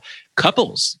how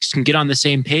couples can get on the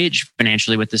same page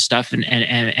financially with this stuff and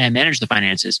manage the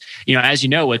finances. You know, as you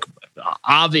know, like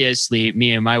obviously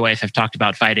me and my wife have talked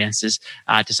about finances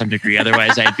to some degree.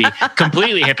 Otherwise, I'd be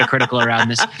completely hypocritical around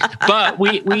this. But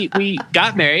we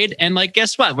got married, and like,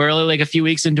 guess what? We're only like a few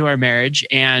weeks into our marriage,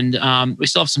 and we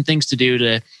still have some things to do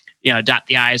to, you know, dot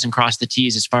the I's and cross the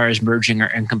T's as far as merging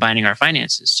and combining our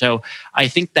finances. So I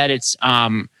think that it's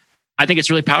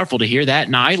really powerful to hear that.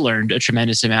 And I learned a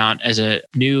tremendous amount as a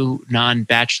new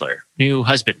non-bachelor, new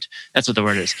husband. That's what the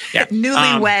word is. Yeah.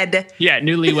 Newlywed.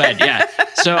 Newlywed. Yeah.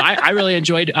 So I really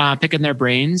enjoyed picking their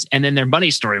brains, and then their money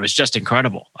story was just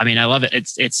incredible. I mean, I love it.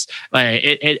 It's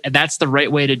that's the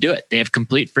right way to do it. They have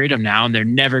complete freedom now, and they're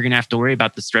never going to have to worry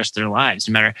about the rest of their lives.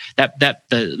 No matter that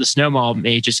the snowball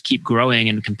may just keep growing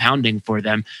and compounding for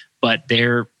them, but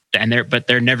they're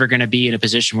never going to be in a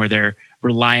position where they're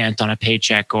reliant on a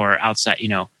paycheck or outside, you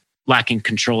know, lacking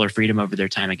control or freedom over their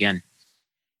time again.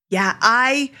 Yeah,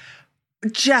 I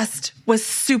just was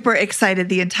super excited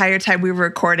the entire time we were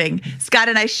recording. Scott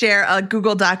and I share a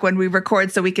Google Doc when we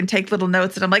record so we can take little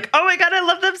notes. And I'm like, oh my God, I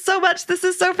love them so much. This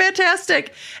is so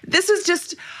fantastic. This was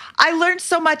just, I learned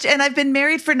so much, and I've been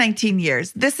married for 19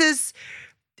 years. This is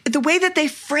the way that they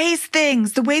phrase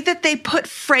things, the way that they put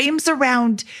frames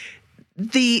around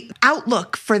the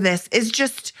outlook for this is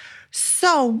just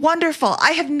so wonderful.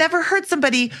 I have never heard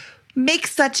somebody make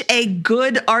such a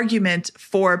good argument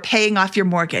for paying off your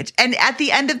mortgage. And at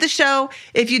the end of the show,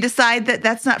 if you decide that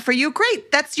that's not for you,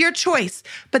 great, that's your choice.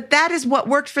 But that is what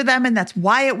worked for them, and that's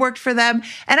why it worked for them.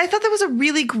 And I thought that was a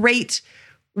really great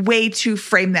way to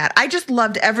frame that. I just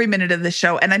loved every minute of the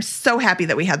show, and I'm so happy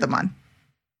that we had them on.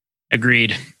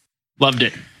 Agreed. Loved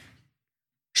it.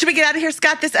 Should we get out of here,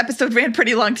 Scott? This episode ran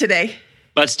pretty long today.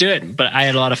 Let's do it. But I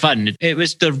had a lot of fun. It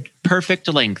was the perfect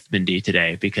length, Mindy,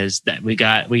 today, because that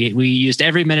we used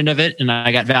every minute of it, and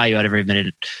I got value out of every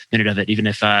minute of it, even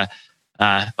if it went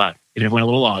a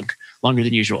little longer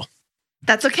than usual.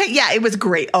 That's okay. Yeah, it was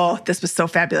great. Oh, this was so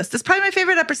fabulous. This is probably my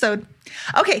favorite episode.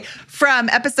 Okay, from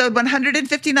episode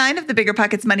 159 of the Bigger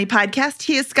Pockets Money Podcast,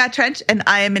 he is Scott Trench, and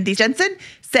I am Mindy Jensen,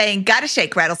 saying, gotta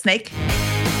shake, rattlesnake.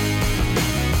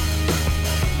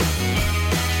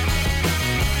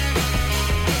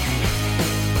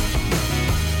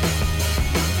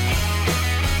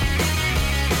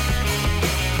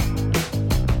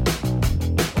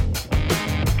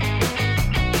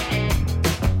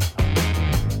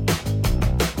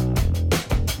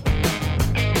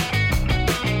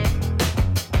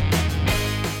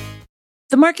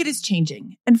 The market is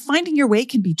changing, and finding your way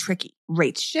can be tricky.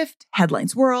 Rates shift,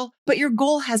 headlines whirl, but your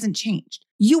goal hasn't changed.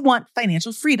 You want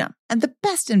financial freedom. And the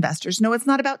best investors know it's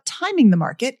not about timing the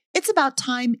market, it's about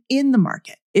time in the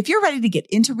market. If you're ready to get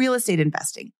into real estate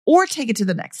investing or take it to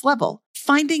the next level,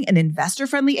 finding an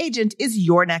investor-friendly agent is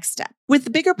your next step. With the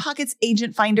BiggerPockets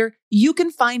Agent Finder, you can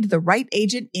find the right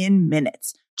agent in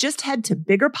minutes. Just head to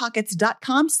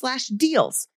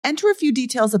biggerpockets.com/deals. Enter a few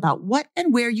details about what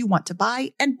and where you want to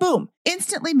buy, and boom,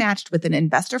 instantly matched with an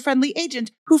investor-friendly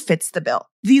agent who fits the bill.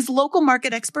 These local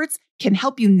market experts can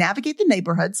help you navigate the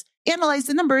neighborhoods, analyze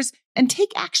the numbers, and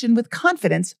take action with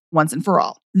confidence once and for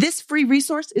all. This free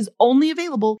resource is only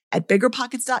available at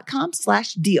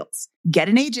biggerpockets.com/deals. Get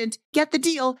an agent, get the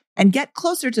deal, and get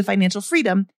closer to financial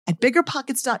freedom at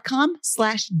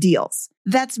biggerpockets.com/deals.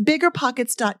 That's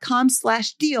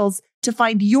biggerpockets.com/deals to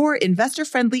find your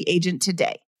investor-friendly agent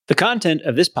today. The content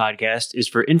of this podcast is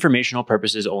for informational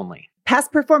purposes only.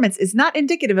 Past performance is not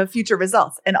indicative of future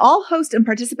results, and all host and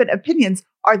participant opinions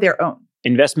are their own.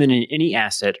 Investment in any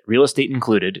asset, real estate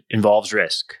included, involves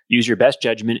risk. Use your best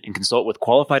judgment and consult with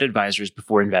qualified advisors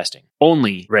before investing.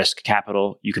 Only risk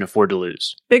capital you can afford to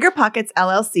lose. BiggerPockets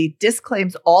LLC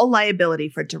disclaims all liability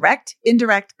for direct,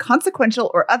 indirect, consequential,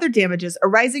 or other damages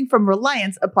arising from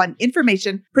reliance upon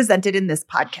information presented in this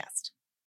podcast.